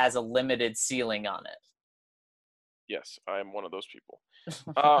that has a limited ceiling on it. Yes, I am one of those people.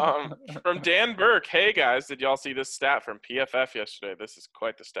 From Dan Burke, hey guys, did y'all see this stat from PFF yesterday? This is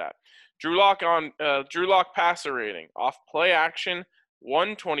quite the stat. Drew Lock passer rating off play action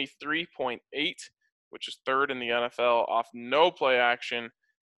 123.8, which is third in the NFL. Off no play action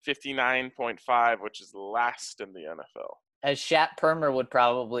 59.5, which is last in the NFL. As Shat Permer would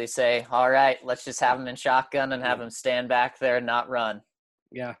probably say, all right, let's just have him in shotgun and have him stand back there and not run.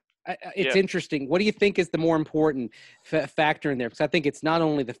 Yeah. It's interesting. What do you think is the more important factor in there? Because I think it's not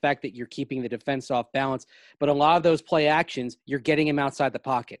only the fact that you're keeping the defense off balance, but a lot of those play actions, you're getting him outside the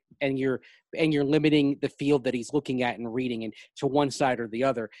pocket, and you're limiting the field that he's looking at and reading and to one side or the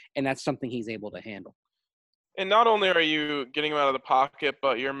other, and that's something he's able to handle. And not only are you getting him out of the pocket,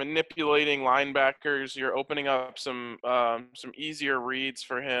 but you're manipulating linebackers. You're opening up some easier reads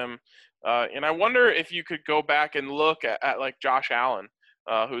for him. And I wonder if you could go back and look at like Josh Allen,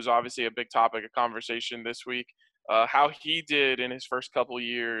 who's obviously a big topic of conversation this week, how he did in his first couple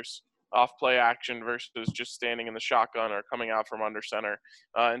years off play action versus just standing in the shotgun or coming out from under center,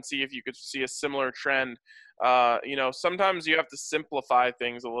 and see if you could see a similar trend. Sometimes you have to simplify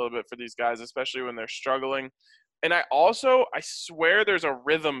things a little bit for these guys, especially when they're struggling. And I swear there's a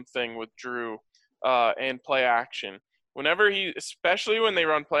rhythm thing with Drew and play action. Especially when they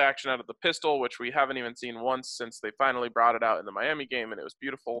run play action out of the pistol, which we haven't even seen once since they finally brought it out in the Miami game, and it was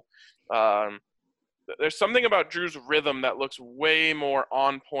beautiful. There's something about Drew's rhythm that looks way more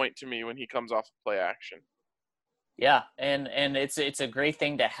on point to me when he comes off play action. Yeah, and it's a great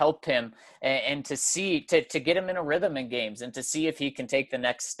thing to help him and to see to get him in a rhythm in games and to see if he can take the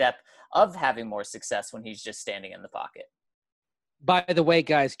next step of having more success when he's just standing in the pocket. By the way,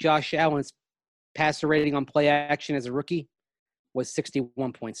 guys, Josh Allen's passer rating on play action as a rookie was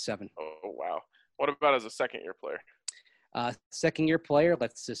 61.7. Oh, wow. What about as a second-year player? Second-year player,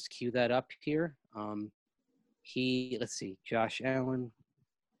 let's just cue that up here. Let's see, Josh Allen.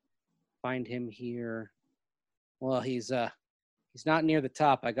 Find him here. Well, he's not near the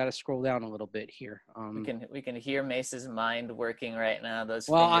top. I got to scroll down a little bit here. We can hear Mace's mind working right now. Those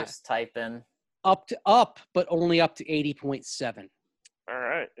fingers typing. Up, but only up to 80.7. All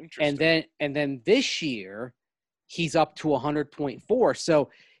right, interesting. And then this year, he's up to 100.4. So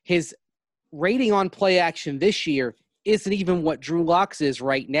his rating on play action this year isn't even what Drew Lock's is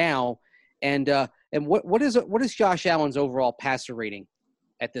right now. And what is Josh Allen's overall passer rating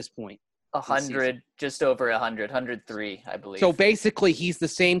at this point? 100, just over 100, 103, I believe. So basically, he's the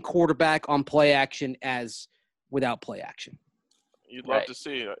same quarterback on play action as without play action. You'd love to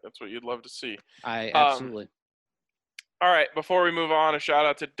see. That's what you'd love to see. I absolutely. All right, before we move on, a shout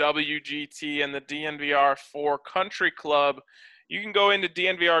out to WGT and the DNVR 4 Country Club. You can go into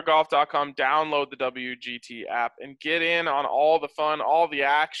dnvrgolf.com, download the WGT app, and get in on all the fun, all the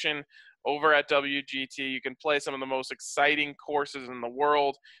action over at WGT. You can play some of the most exciting courses in the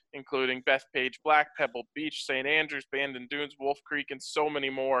world, including Bethpage, Black Pebble Beach, St. Andrews, Bandon Dunes, Wolf Creek, and so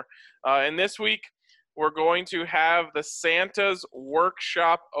many more. And this week, we're going to have the Santa's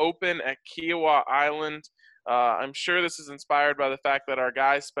Workshop open at Kiowa Island. I'm sure this is inspired by the fact that our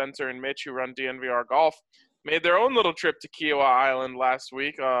guys, Spencer and Mitch, who run DNVR Golf, made their own little trip to Kiowa Island last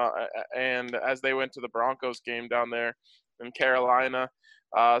week, and as they went to the Broncos game down there in Carolina.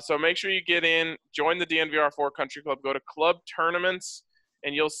 So make sure you get in, join the DNVR 4 Country Club, go to Club Tournaments,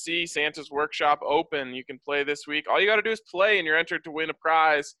 and you'll see Santa's Workshop open. You can play this week. All you got to do is play, and you're entered to win a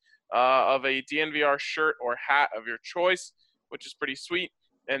prize of a DNVR shirt or hat of your choice, which is pretty sweet.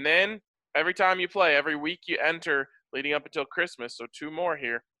 And then every time you play, every week you enter leading up until Christmas, so 2 more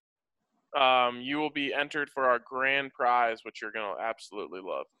here, you will be entered for our grand prize, which you're going to absolutely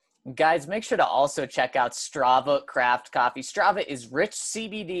love. Guys, make sure to also check out Strava Craft Coffee. Strava is rich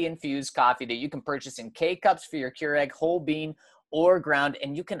CBD-infused coffee that you can purchase in K-Cups for your Keurig, whole bean, or ground.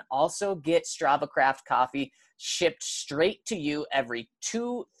 And you can also get Strava Craft Coffee shipped straight to you every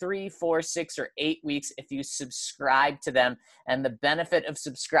 2, 3, 4, 6, or 8 weeks if you subscribe to them. And the benefit of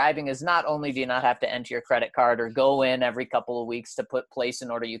subscribing is not only do you not have to enter your credit card or go in every couple of weeks to put place in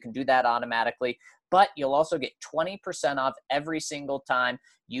order, you can do that automatically, but you'll also get 20% off every single time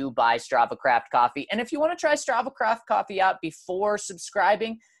you buy Strava Craft Coffee. And if you want to try Strava Craft Coffee out before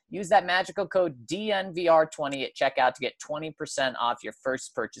subscribing, use that magical code DNVR20 at checkout to get 20% off your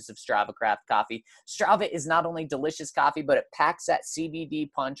first purchase of Strava Craft Coffee. Strava is not only delicious coffee, but it packs that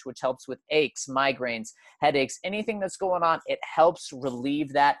CBD punch, which helps with aches, migraines, headaches, anything that's going on. It helps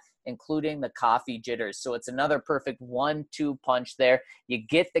relieve that, including the coffee jitters. So it's another perfect 1-2 punch there. You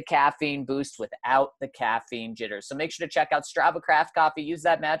get the caffeine boost without the caffeine jitters. So make sure to check out Strava Craft Coffee. Use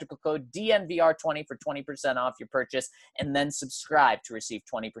that magical code DNVR20 for 20% off your purchase, and then subscribe to receive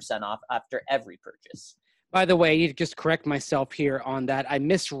 20% off after every purchase. By the way, I need to just correct myself here on that. I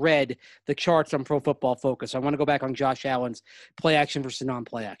misread the charts on Pro Football Focus. I want to go back on Josh Allen's play action versus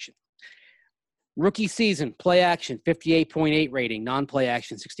non-play action. Rookie season, play action, 58.8 rating, non-play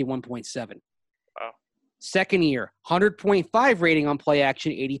action, 61.7. Wow. Second year, 100.5 rating on play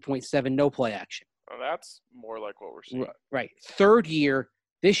action, 80.7 no play action. Well, that's more like what we're seeing. Right. Third year,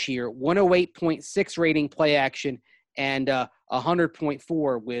 this year, 108.6 rating play action and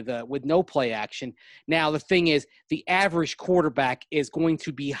 100.4 with no play action. Now, the thing is, the average quarterback is going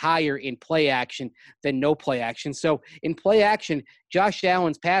to be higher in play action than no play action. So in play action, Josh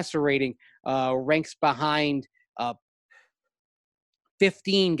Allen's passer rating ranks behind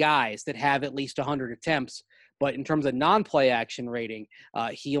 15 guys that have at least 100 attempts. But in terms of non-play action rating,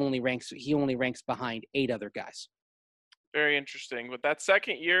 he only ranks behind 8 other guys. Very interesting. With that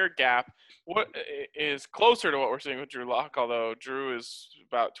second year gap, what is closer to what we're seeing with Drew Lock, although Drew is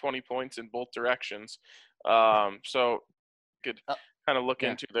about 20 points in both directions. So could kind of look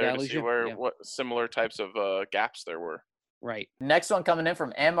into there to see what similar types of gaps there were. Right. Next one coming in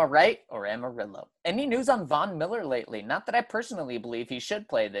from Emma Wright or Amarillo. Any news on Von Miller lately? Not that I personally believe he should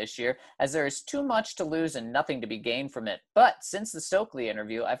play this year, as there is too much to lose and nothing to be gained from it. But since the Stokely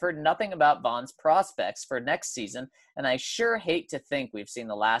interview, I've heard nothing about Von's prospects for next season, and I sure hate to think we've seen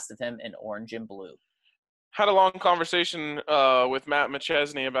the last of him in orange and blue. Had a long conversation with Matt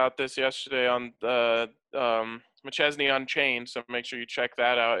McChesney about this yesterday on McChesney Unchained, so make sure you check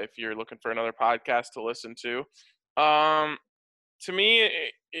that out if you're looking for another podcast to listen to. To me,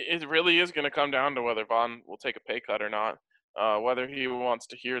 it really is going to come down to whether Von will take a pay cut or not, whether he wants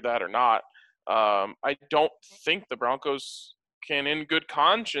to hear that or not. I don't think the Broncos can, in good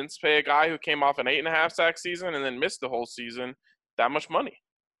conscience, pay a guy who came off an 8.5 sack season and then missed the whole season that much money.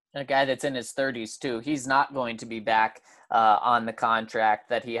 A guy that's in his 30s too. He's not going to be back on the contract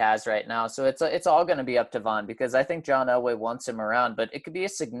that he has right now. So it's all going to be up to Von, because I think John Elway wants him around, but it could be a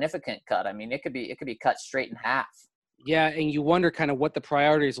significant cut. I mean, it could be cut straight in half. Yeah, and you wonder kind of what the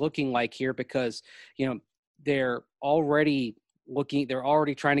priority is looking like here, because they're already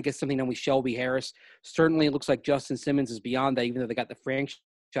trying to get something done with Shelby Harris. Certainly, it looks like Justin Simmons is beyond that, even though they got the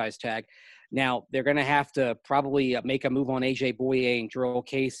franchise tag. Now, they're going to have to probably make a move on A.J. Boye and Jerome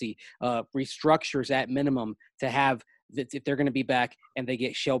Casey, restructures at minimum to have – if they're going to be back and they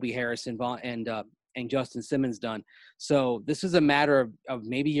get Shelby Harris and Justin Simmons done. So this is a matter of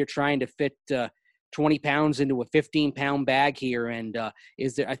maybe you're trying to fit 20 pounds into a 15-pound bag here. And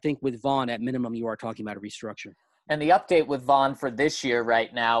is there? I think with Vaughn, at minimum, you are talking about a restructure. And the update with Vaughn for this year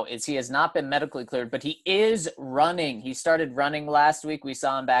right now is he has not been medically cleared, but he is running. He started running last week. We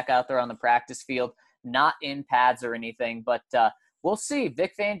saw him back out there on the practice field, not in pads or anything. But we'll see.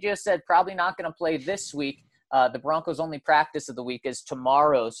 Vic Fangio said probably not going to play this week. The Broncos' only practice of the week is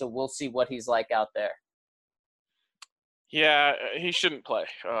tomorrow, so we'll see what he's like out there. Yeah, he shouldn't play.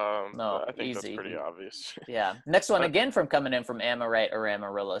 No, I think easy. that's pretty obvious. Yeah. Next one again coming in from Amorite or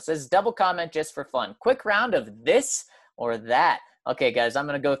Amarillo. Says double comment just for fun. Quick round of this or that. Okay, guys, I'm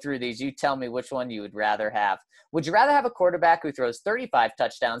going to go through these. You tell me which one you would rather have. Would you rather have a quarterback who throws 35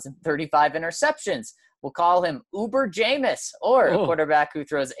 touchdowns and 35 interceptions? We'll call him Uber Jameis, or a quarterback who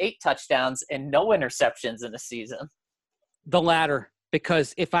throws 8 touchdowns and no interceptions in a season. The latter,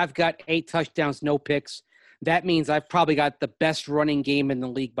 because if I've got 8 touchdowns, no picks, that means I've probably got the best running game in the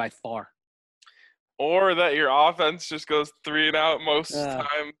league by far. Or that your offense just goes 3 and out most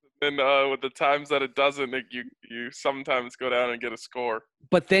times, and with the times that it doesn't, you sometimes go down and get a score.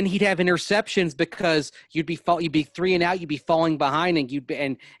 But then he'd have interceptions because you'd be 3 and out, you'd be falling behind, and you'd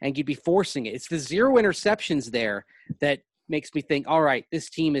be forcing it. It's the 0 interceptions there that makes me think, all right, this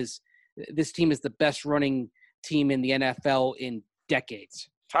team is the best running team in the NFL in decades.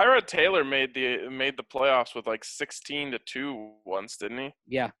 Tyrod Taylor made the playoffs with like 16-2 once, didn't he?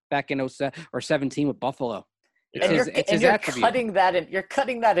 Yeah, back in 07 or 17 with Buffalo. And you're cutting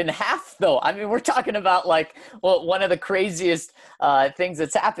that in half, though. I mean, we're talking about one of the craziest things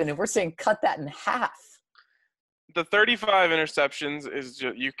that's happened, and we're saying cut that in half. The 35 interceptions is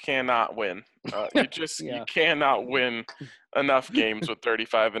just, you cannot win. You cannot win enough games with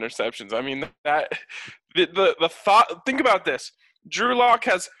 35 interceptions. I mean, that the thought. Think about this. Drew Lock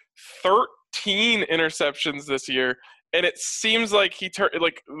has 13 interceptions this year, and it seems like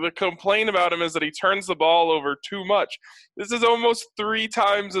the complaint about him is that he turns the ball over too much. This is almost 3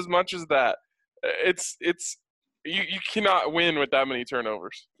 times as much as that. You cannot win with that many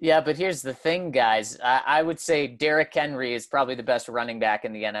turnovers. Yeah, but here's the thing, guys. I would say Derrick Henry is probably the best running back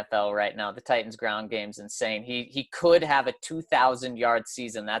in the NFL right now. The Titans' ground game's insane. He could have a 2,000-yard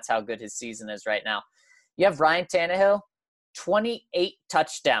season. That's how good his season is right now. You have Ryan Tannehill. 28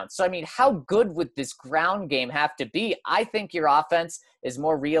 touchdowns. So, I mean, how good would this ground game have to be? I think your offense is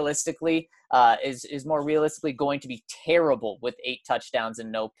more realistically going to be terrible with 8 touchdowns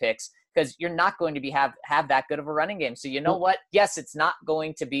and no picks, because you're not going to be have that good of a running game. So you know what? Yes, it's not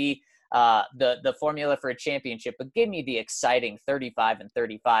going to be the formula for a championship, but give me the exciting 35 and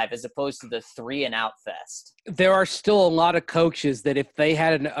 35 as opposed to the 3 and out fest. There are still a lot of coaches that if they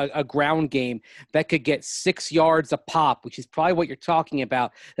had a ground game that could get 6 yards a pop, which is probably what you're talking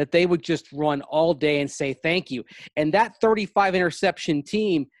about, that they would just run all day and say thank you. And that 35 interception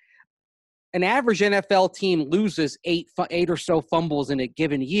team, an average NFL team loses 8 or so fumbles in a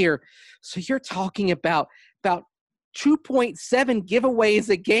given year. So you're talking about 2.7 giveaways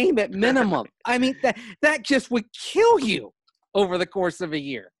a game at minimum. I mean, that just would kill you over the course of a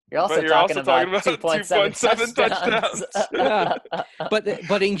year. You're also talking about 2.7 touchdowns.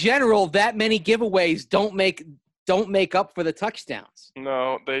 But in general, that many giveaways don't make up for the touchdowns.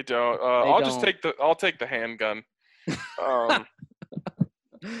 No, they don't. I'll take the handgun.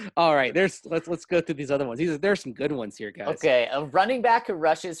 All right, let's go through these other ones. There's some good ones here, guys. Okay, a running back who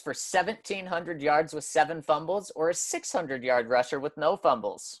rushes for 1,700 yards with 7 fumbles, or a 600-yard rusher with no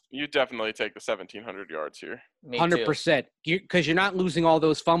fumbles. You definitely take the 1,700 yards here. 100%, because you're not losing all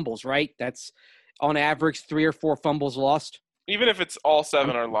those fumbles, right? That's on average 3 or 4 fumbles lost. Even if it's all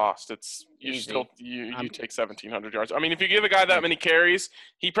 7 are lost, you take 1,700 yards. I mean, if you give a guy that many carries,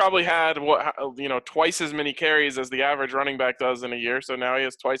 he probably had twice as many carries as the average running back does in a year. So now he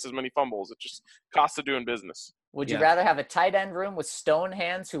has twice as many fumbles. It just costs of doing business. Would you rather have a tight end room with stone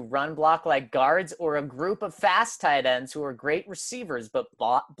hands who run block like guards, or a group of fast tight ends who are great receivers but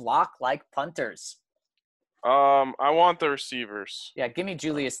block like punters? I want the receivers. Yeah, give me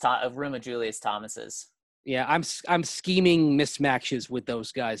a room of Julius Thomas's. Yeah, I'm scheming mismatches with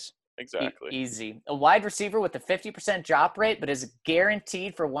those guys. Exactly. Easy. A wide receiver with a 50% drop rate but is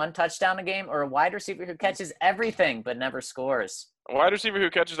guaranteed for 1 touchdown a game, or a wide receiver who catches everything but never scores? A wide receiver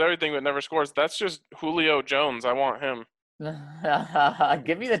who catches everything but never scores, that's just Julio Jones. I want him.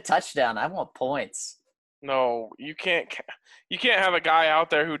 Give me the touchdown. I want points. No, you can't have a guy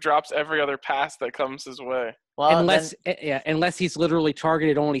out there who drops every other pass that comes his way. Well, unless he's literally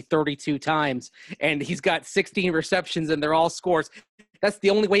targeted only 32 times and he's got 16 receptions and they're all scores. That's the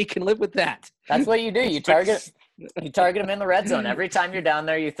only way you can live with that. That's what you do. You target him in the red zone. Every time you're down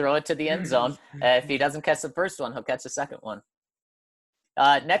there, you throw it to the end zone. If he doesn't catch the first one, he'll catch the second one.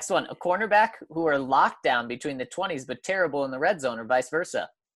 Next one, a cornerback who are locked down between the 20s but terrible in the red zone or vice versa.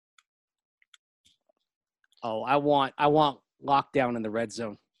 Oh, I want lockdown in the red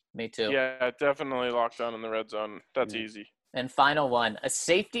zone. Me too. Yeah, definitely lockdown in the red zone. That's Yeah. easy. And final one, a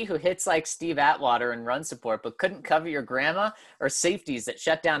safety who hits like Steve Atwater in run support but couldn't cover your grandma, or safeties that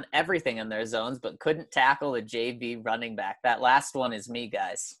shut down everything in their zones but couldn't tackle a JV running back. That last one is me,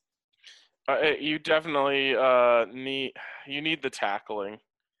 guys. You definitely need the tackling.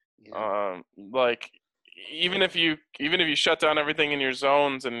 Yeah. Like even if you shut down everything in your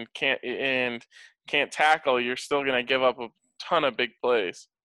zones and can't tackle, you're still gonna give up a ton of big plays.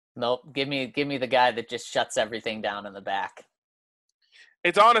 Nope. Give me the guy that just shuts everything down in the back.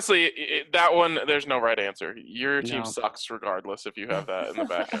 It's honestly that one. There's no right answer. Your team No. sucks regardless if you have that in the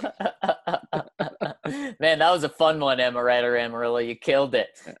back end. Man, that was a fun one, Amaretto Amarillo. You killed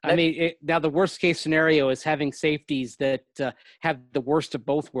it. I mean, now the worst case scenario is having safeties that have the worst of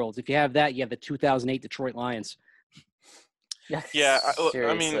both worlds. If you have that, you have the 2008 Detroit Lions. Yeah, I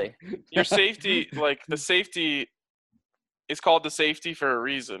Seriously. mean, your safety, like the safety, is called the safety for a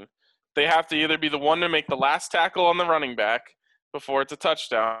reason. They have to either be the one to make the last tackle on the running back before it's a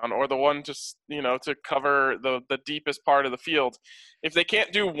touchdown, or the one to cover the deepest part of the field. If they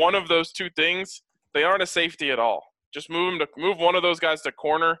can't do one of those two things, they aren't a safety at all. Just move one of those guys to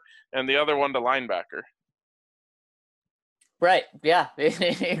corner and the other one to linebacker. Right. Yeah,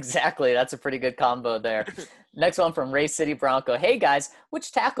 exactly. That's a pretty good combo there. Next one from Ray City Bronco. Hey, guys,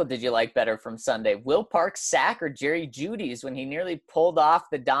 which tackle did you like better from Sunday? Will Park's sack or Jerry Jeudy's when he nearly pulled off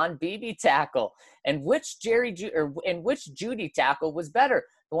the Don Beebe tackle? And which Jeudy tackle was better?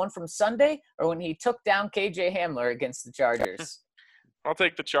 The one from Sunday or when he took down KJ Hamler against the Chargers? I'll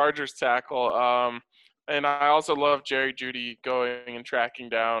take the Chargers tackle. And I also love Jerry Jeudy going and tracking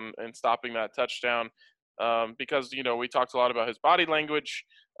down and stopping that touchdown. Because, we talked a lot about his body language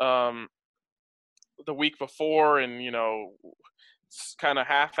the week before and, kind of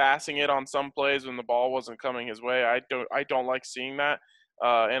half-assing it on some plays when the ball wasn't coming his way. I don't like seeing that.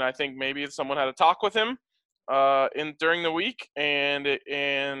 And I think maybe someone had a talk with him during the week and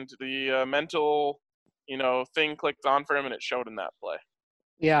the mental, thing clicked on for him and it showed in that play.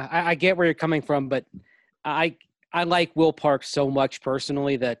 Yeah, I get where you're coming from, but I like Will Park so much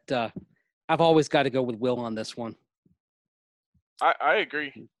personally that I've always got to go with Will on this one. I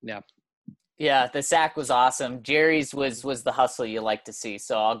agree. Yeah. Yeah, the sack was awesome. Jerry's was the hustle you like to see,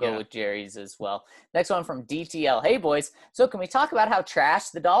 so I'll go with Jerry's as well. Next one from DTL. Hey, boys. So can we talk about how trash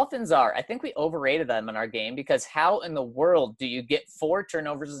the Dolphins are? I think we overrated them in our game because how in the world do you get 4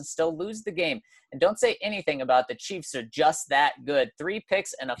 turnovers and still lose the game? And don't say anything about the Chiefs are just that good. 3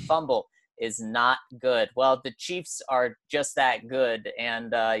 picks and a fumble is not good. Well, the Chiefs are just that good,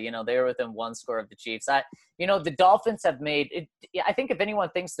 and they were within 1 score of the Chiefs. The Dolphins have made it. I think if anyone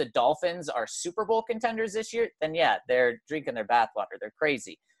thinks the Dolphins are Super Bowl contenders this year, then yeah, they're drinking their bathwater. They're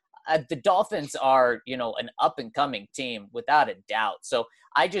crazy. The Dolphins are, an up and coming team without a doubt. So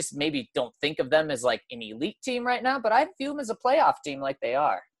I just maybe don't think of them as like an elite team right now, but I view them as a playoff team like they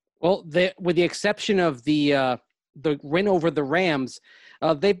are. Well, with the exception of the win over the Rams,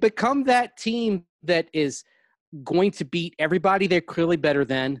 they've become that team that is going to beat everybody they're clearly better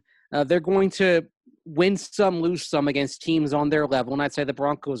than. They're going to win some, lose some against teams on their level, and I'd say the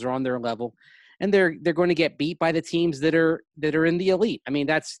Broncos are on their level. And they're going to get beat by the teams that are in the elite. I mean,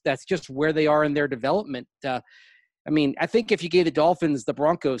 that's just where they are in their development. I think if you gave the Dolphins the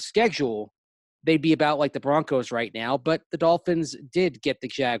Broncos schedule, they'd be about like the Broncos right now, but the Dolphins did get the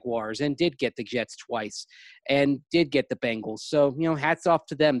Jaguars and did get the Jets twice and did get the Bengals. So, hats off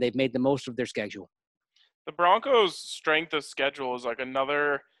to them. They've made the most of their schedule. The Broncos' strength of schedule is like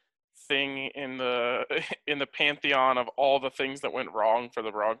another thing in the pantheon of all the things that went wrong for the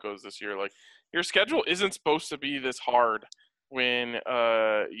Broncos this year. Like, your schedule isn't supposed to be this hard when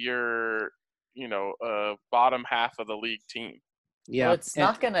you're, bottom half of the league team. Yeah, well, it's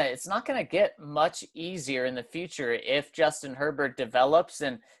not gonna get much easier in the future if Justin Herbert develops,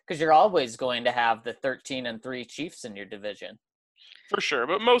 and because you're always going to have the 13-3 Chiefs in your division. For sure,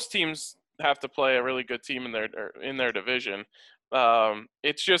 but most teams have to play a really good team in their division.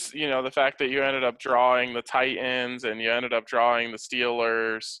 It's just the fact that you ended up drawing the Titans and you ended up drawing the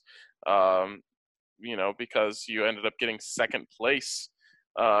Steelers, because you ended up getting second place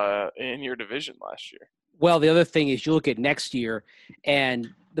in your division last year. Well, the other thing is you look at next year, and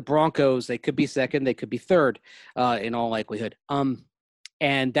the Broncos, they could be second, they could be third in all likelihood.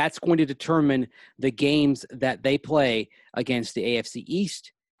 And that's going to determine the games that they play against the AFC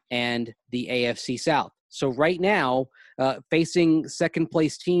East and the AFC South. So right now, facing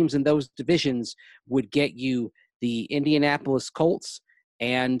second-place teams in those divisions would get you the Indianapolis Colts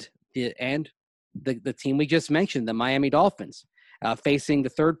and the team we just mentioned, the Miami Dolphins, facing the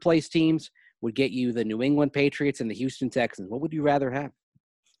third place teams would get you the New England Patriots and the Houston Texans. What would you rather have?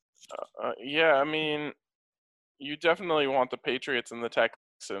 Yeah, I mean, you definitely want the Patriots and the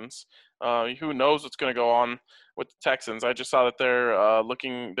Texans. Who knows what's going to go on with the Texans? I just saw that they're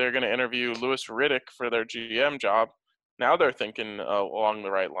going to interview Louis Riddick for their GM job. Now they're thinking along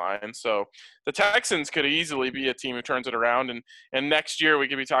the right line. So the Texans could easily be a team who turns it around. And next year we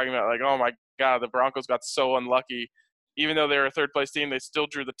could be talking about, like, oh, my God, the Broncos got so unlucky. Even though they're a third-place team, they still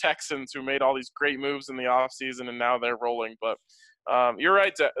drew the Texans, who made all these great moves in the offseason, and now they're rolling. But you're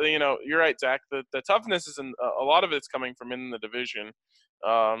right, Zach. You're right, Zach. The toughness is a lot of it's coming from in the division.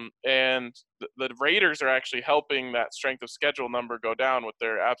 And the Raiders are actually helping that strength of schedule number go down with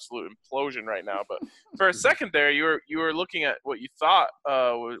their absolute implosion right now. But for a second there, you were looking at what you thought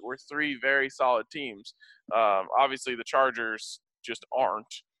were three very solid teams. Obviously, the Chargers just aren't,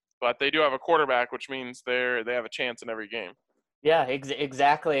 but they do have a quarterback, which means they have a chance in every game. Yeah,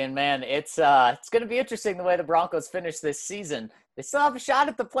 exactly. And man, it's going to be interesting the way the Broncos finish this season. They still have a shot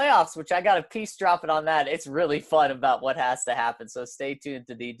at the playoffs, which I got a piece dropping on that. It's really fun about what has to happen. So stay tuned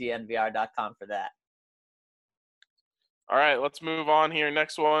to DNVR.com for that. All right, let's move on here.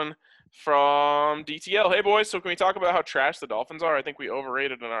 Next one from DTL. Hey, boys, so can we talk about how trash the Dolphins are? I think we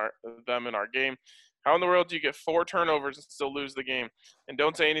overrated them in our game. How in the world do you get 4 turnovers and still lose the game? And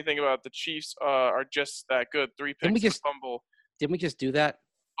don't say anything about the Chiefs are just that good. 3 picks and fumble. Didn't we just do that?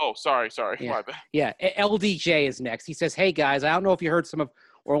 Oh, sorry. Yeah. My bad. Yeah, LDJ is next. He says, hey, guys, I don't know if you heard some of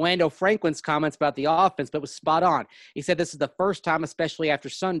Orlando Franklin's comments about the offense, but it was spot on. He said this is the first time, especially after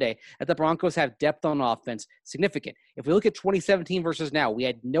Sunday, that the Broncos have depth on offense. Significant. If we look at 2017 versus now, we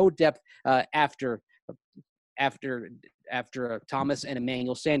had no depth after Thomas and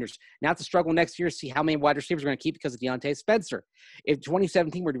Emmanuel Sanders. Now it's a struggle next year to see how many wide receivers we're going to keep because of Deontay Spencer. If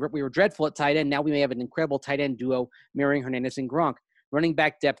 2017 we were dreadful at tight end, now we may have an incredible tight end duo mirroring Hernandez and Gronk. Running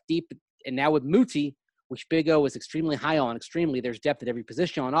back depth deep, and now with Muti, which Big O is extremely high on, there's depth at every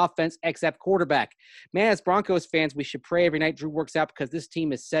position on offense except quarterback. Man, as Broncos fans, we should pray every night Drew works out because this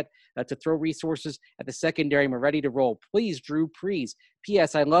team is set to throw resources at the secondary and we're ready to roll. Please, Drew, please.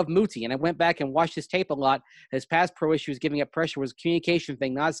 P.S. I love Muti, and I went back and watched his tape a lot. His past pro issues giving up pressure was a communication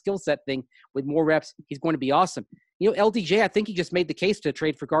thing, not a skill set thing. With more reps, he's going to be awesome. LDJ, I think he just made the case to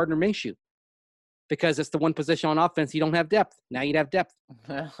trade for Gardner Minshew, because it's the one position on offense you don't have depth. Now you'd have depth.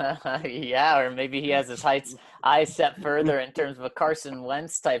 Yeah, or maybe he has his eyes set further in terms of a Carson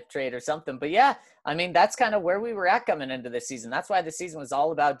Wentz type trade or something. But yeah, I mean, that's kind of where we were at coming into this season. That's why the season was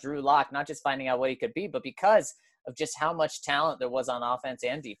all about Drew Lock, not just finding out what he could be, but because of just how much talent there was on offense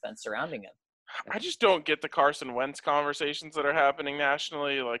and defense surrounding him. I just don't get the Carson Wentz conversations that are happening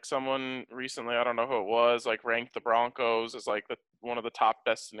nationally. Like someone recently, I don't know who it was, like ranked the Broncos as like one of the top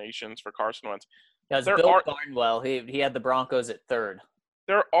destinations for Carson Wentz. Yeah, it was Bill Barnwell. He had the Broncos at 3rd.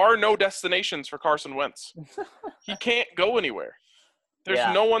 There are no destinations for Carson Wentz. He can't go anywhere.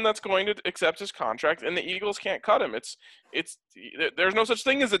 There's no one that's going to accept his contract, and the Eagles can't cut him. There's no such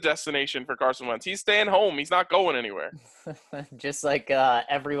thing as a destination for Carson Wentz. He's staying home. He's not going anywhere. Just like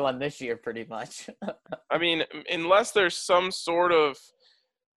everyone this year, pretty much. I mean, unless there's some sort of,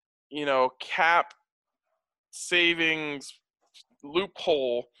 cap savings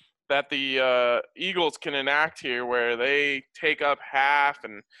loophole that the Eagles can enact here, where they take up half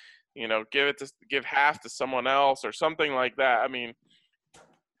and give half to someone else or something like that. I mean,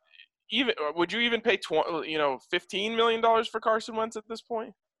 even would you even pay $15 million for Carson Wentz at this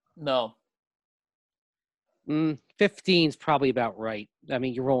point? No. 15 is probably about right. I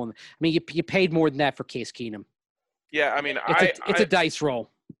mean, you're rolling. I mean, you paid more than that for Case Keenum. Yeah, I mean, it's a dice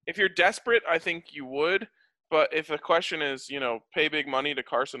roll. If you're desperate, I think you would. But if the question is, pay big money to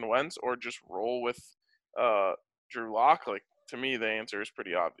Carson Wentz or just roll with Drew Lock, like, to me, the answer is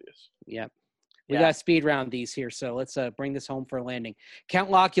pretty obvious. Yeah. We got to speed round these here, so let's bring this home for a landing. Count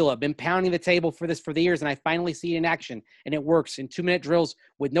Locula, been pounding the table for this for the years, and I finally see it in action, and it works in 2-minute drills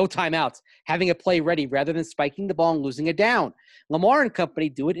with no timeouts, having a play ready rather than spiking the ball and losing it down. Lamar and company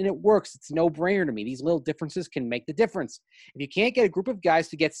do it, and it works. It's a no-brainer to me. These little differences can make the difference. If you can't get a group of guys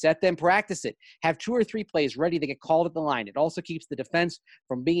to get set, then practice it. Have 2 or 3 plays ready that get called at the line. It also keeps the defense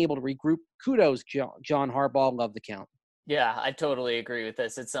from being able to regroup. Kudos, John Harbaugh. Love the count. Yeah, I totally agree with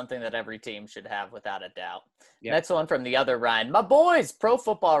this. It's something that every team should have without a doubt. Yep. Next one from the other Ryan. My boys, Pro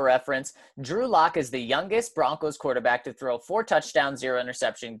Football Reference. Drew Lock is the youngest Broncos quarterback to throw 4 touchdown, 0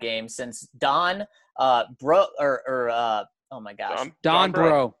 interception games since Don Bro.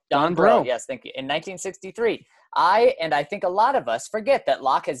 Yes, thank you. In 1963. I think a lot of us forget that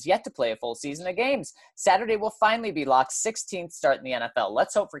Locke has yet to play a full season of games. Saturday will finally be Locke's 16th start in the NFL.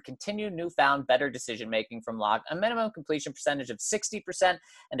 Let's hope for continued newfound better decision-making from Locke, a minimum completion percentage of 60%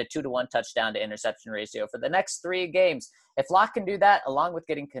 and a 2-to-1 touchdown to interception ratio for the next 3 games. If Locke can do that, along with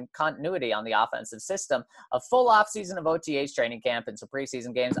getting continuity on the offensive system, a full offseason of OTAs, training camp, and some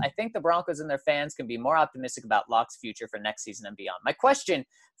preseason games, I think the Broncos and their fans can be more optimistic about Locke's future for next season and beyond. My question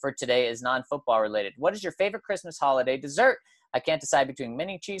for today is non-football related. What is your favorite Christmas holiday dessert? I can't decide between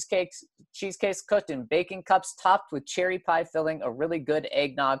mini cheesecakes cooked in baking cups topped with cherry pie filling, a really good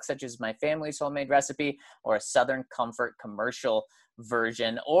eggnog such as my family's homemade recipe, or a Southern Comfort commercial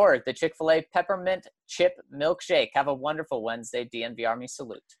version, or the Chick-fil-A peppermint chip milkshake. Have a wonderful Wednesday. DNV Army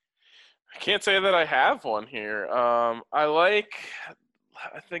salute. I can't say that I have one here. I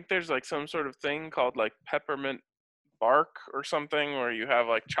think there's like some sort of thing called like peppermint bark or something where you have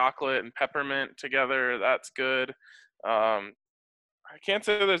like chocolate and peppermint together. That's good. I can't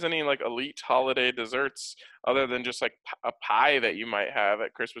say there's any like elite holiday desserts other than just like a pie that you might have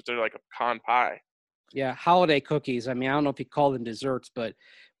at Christmas. They're like a pecan pie. Yeah, holiday cookies. I mean, I don't know if you call them desserts, but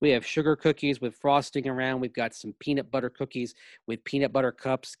we have sugar cookies with frosting around. We've got some peanut butter cookies with peanut butter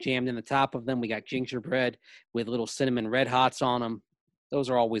cups jammed in the top of them. We got gingerbread with little cinnamon red hots on them. Those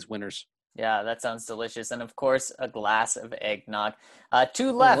are always winners. Yeah, that sounds delicious. And of course, a glass of eggnog.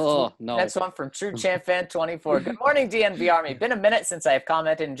 2 left. Oh, no. Next one from True Champ Fan 24. Good morning, DNV Army. Been a minute since I have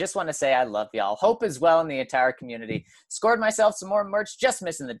commented and just want to say I love y'all. Hope is well in the entire community. Scored myself some more merch, just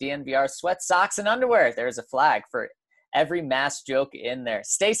missing the DNVR sweat, socks, and underwear. There's a flag for every mass joke in there.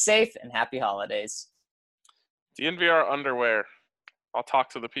 Stay safe and happy holidays. DNVR underwear. I'll talk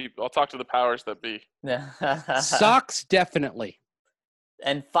to the people. I'll talk to the powers that be. Socks, definitely.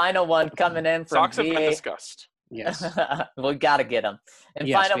 And final one coming in from Socks have VA. been discussed. Yes. We got to get them. And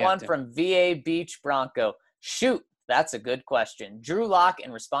Yes, final we have one to. from VA Beach Bronco. Shoot, that's a good question. Drew Lock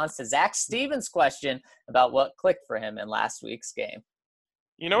in response to Zach Stevens' question about what clicked for him in last week's game.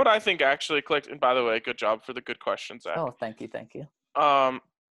 You know what I think actually clicked? And by the way, good job for the good question, Zach. Oh, thank you.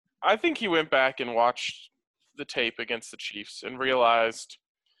 I think he went back and watched the tape against the Chiefs and realized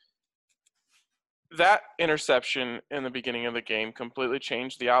that interception in the beginning of the game completely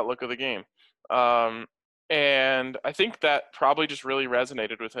changed the outlook of the game. And I think that probably just really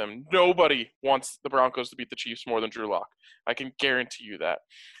resonated with him. Nobody wants the Broncos to beat the Chiefs more than Drew Lock. I can guarantee you that.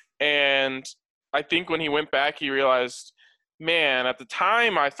 And I think when he went back, he realized, man, at the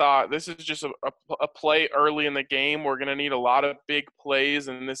time I thought this is just a play early in the game. We're going to need a lot of big plays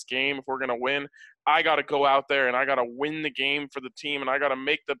in this game if we're going to win. I got to go out there and I got to win the game for the team and I got to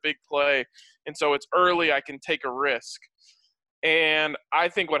make the big play. And so it's early. I can take a risk. And I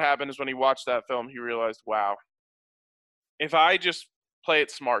think what happened is when he watched that film, he realized, wow, if I just play it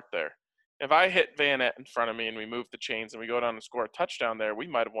smart there, if I hit Van Nett in front of me and we move the chains and we go down and score a touchdown there, we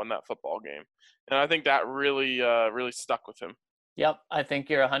might have won that football game. And I think that really stuck with him. Yep, I think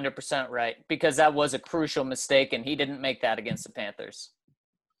you're 100% right because that was a crucial mistake, and he didn't make that against the Panthers.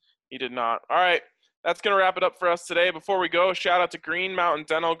 He did not. All right, that's going to wrap it up for us today. Before we go, shout out to Green Mountain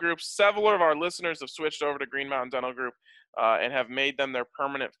Dental Group. Several of our listeners have switched over to Green Mountain Dental Group and have made them their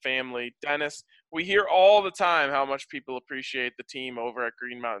permanent family dentists. We hear all the time how much people appreciate the team over at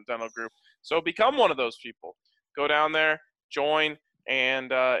Green Mountain Dental Group. So become one of those people. Go down there, join, and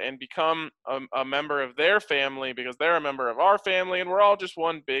become a member of their family because they're a member of our family, and we're all just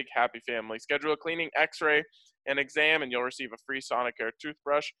one big happy family. Schedule a cleaning, x-ray, and exam, and you'll receive a free Sonicare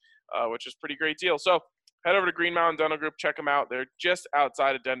toothbrush, which is a pretty great deal. So head over to Green Mountain Dental Group. Check them out. They're just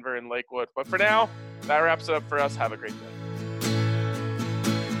outside of Denver in Lakewood. But for now, that wraps it up for us. Have a great day.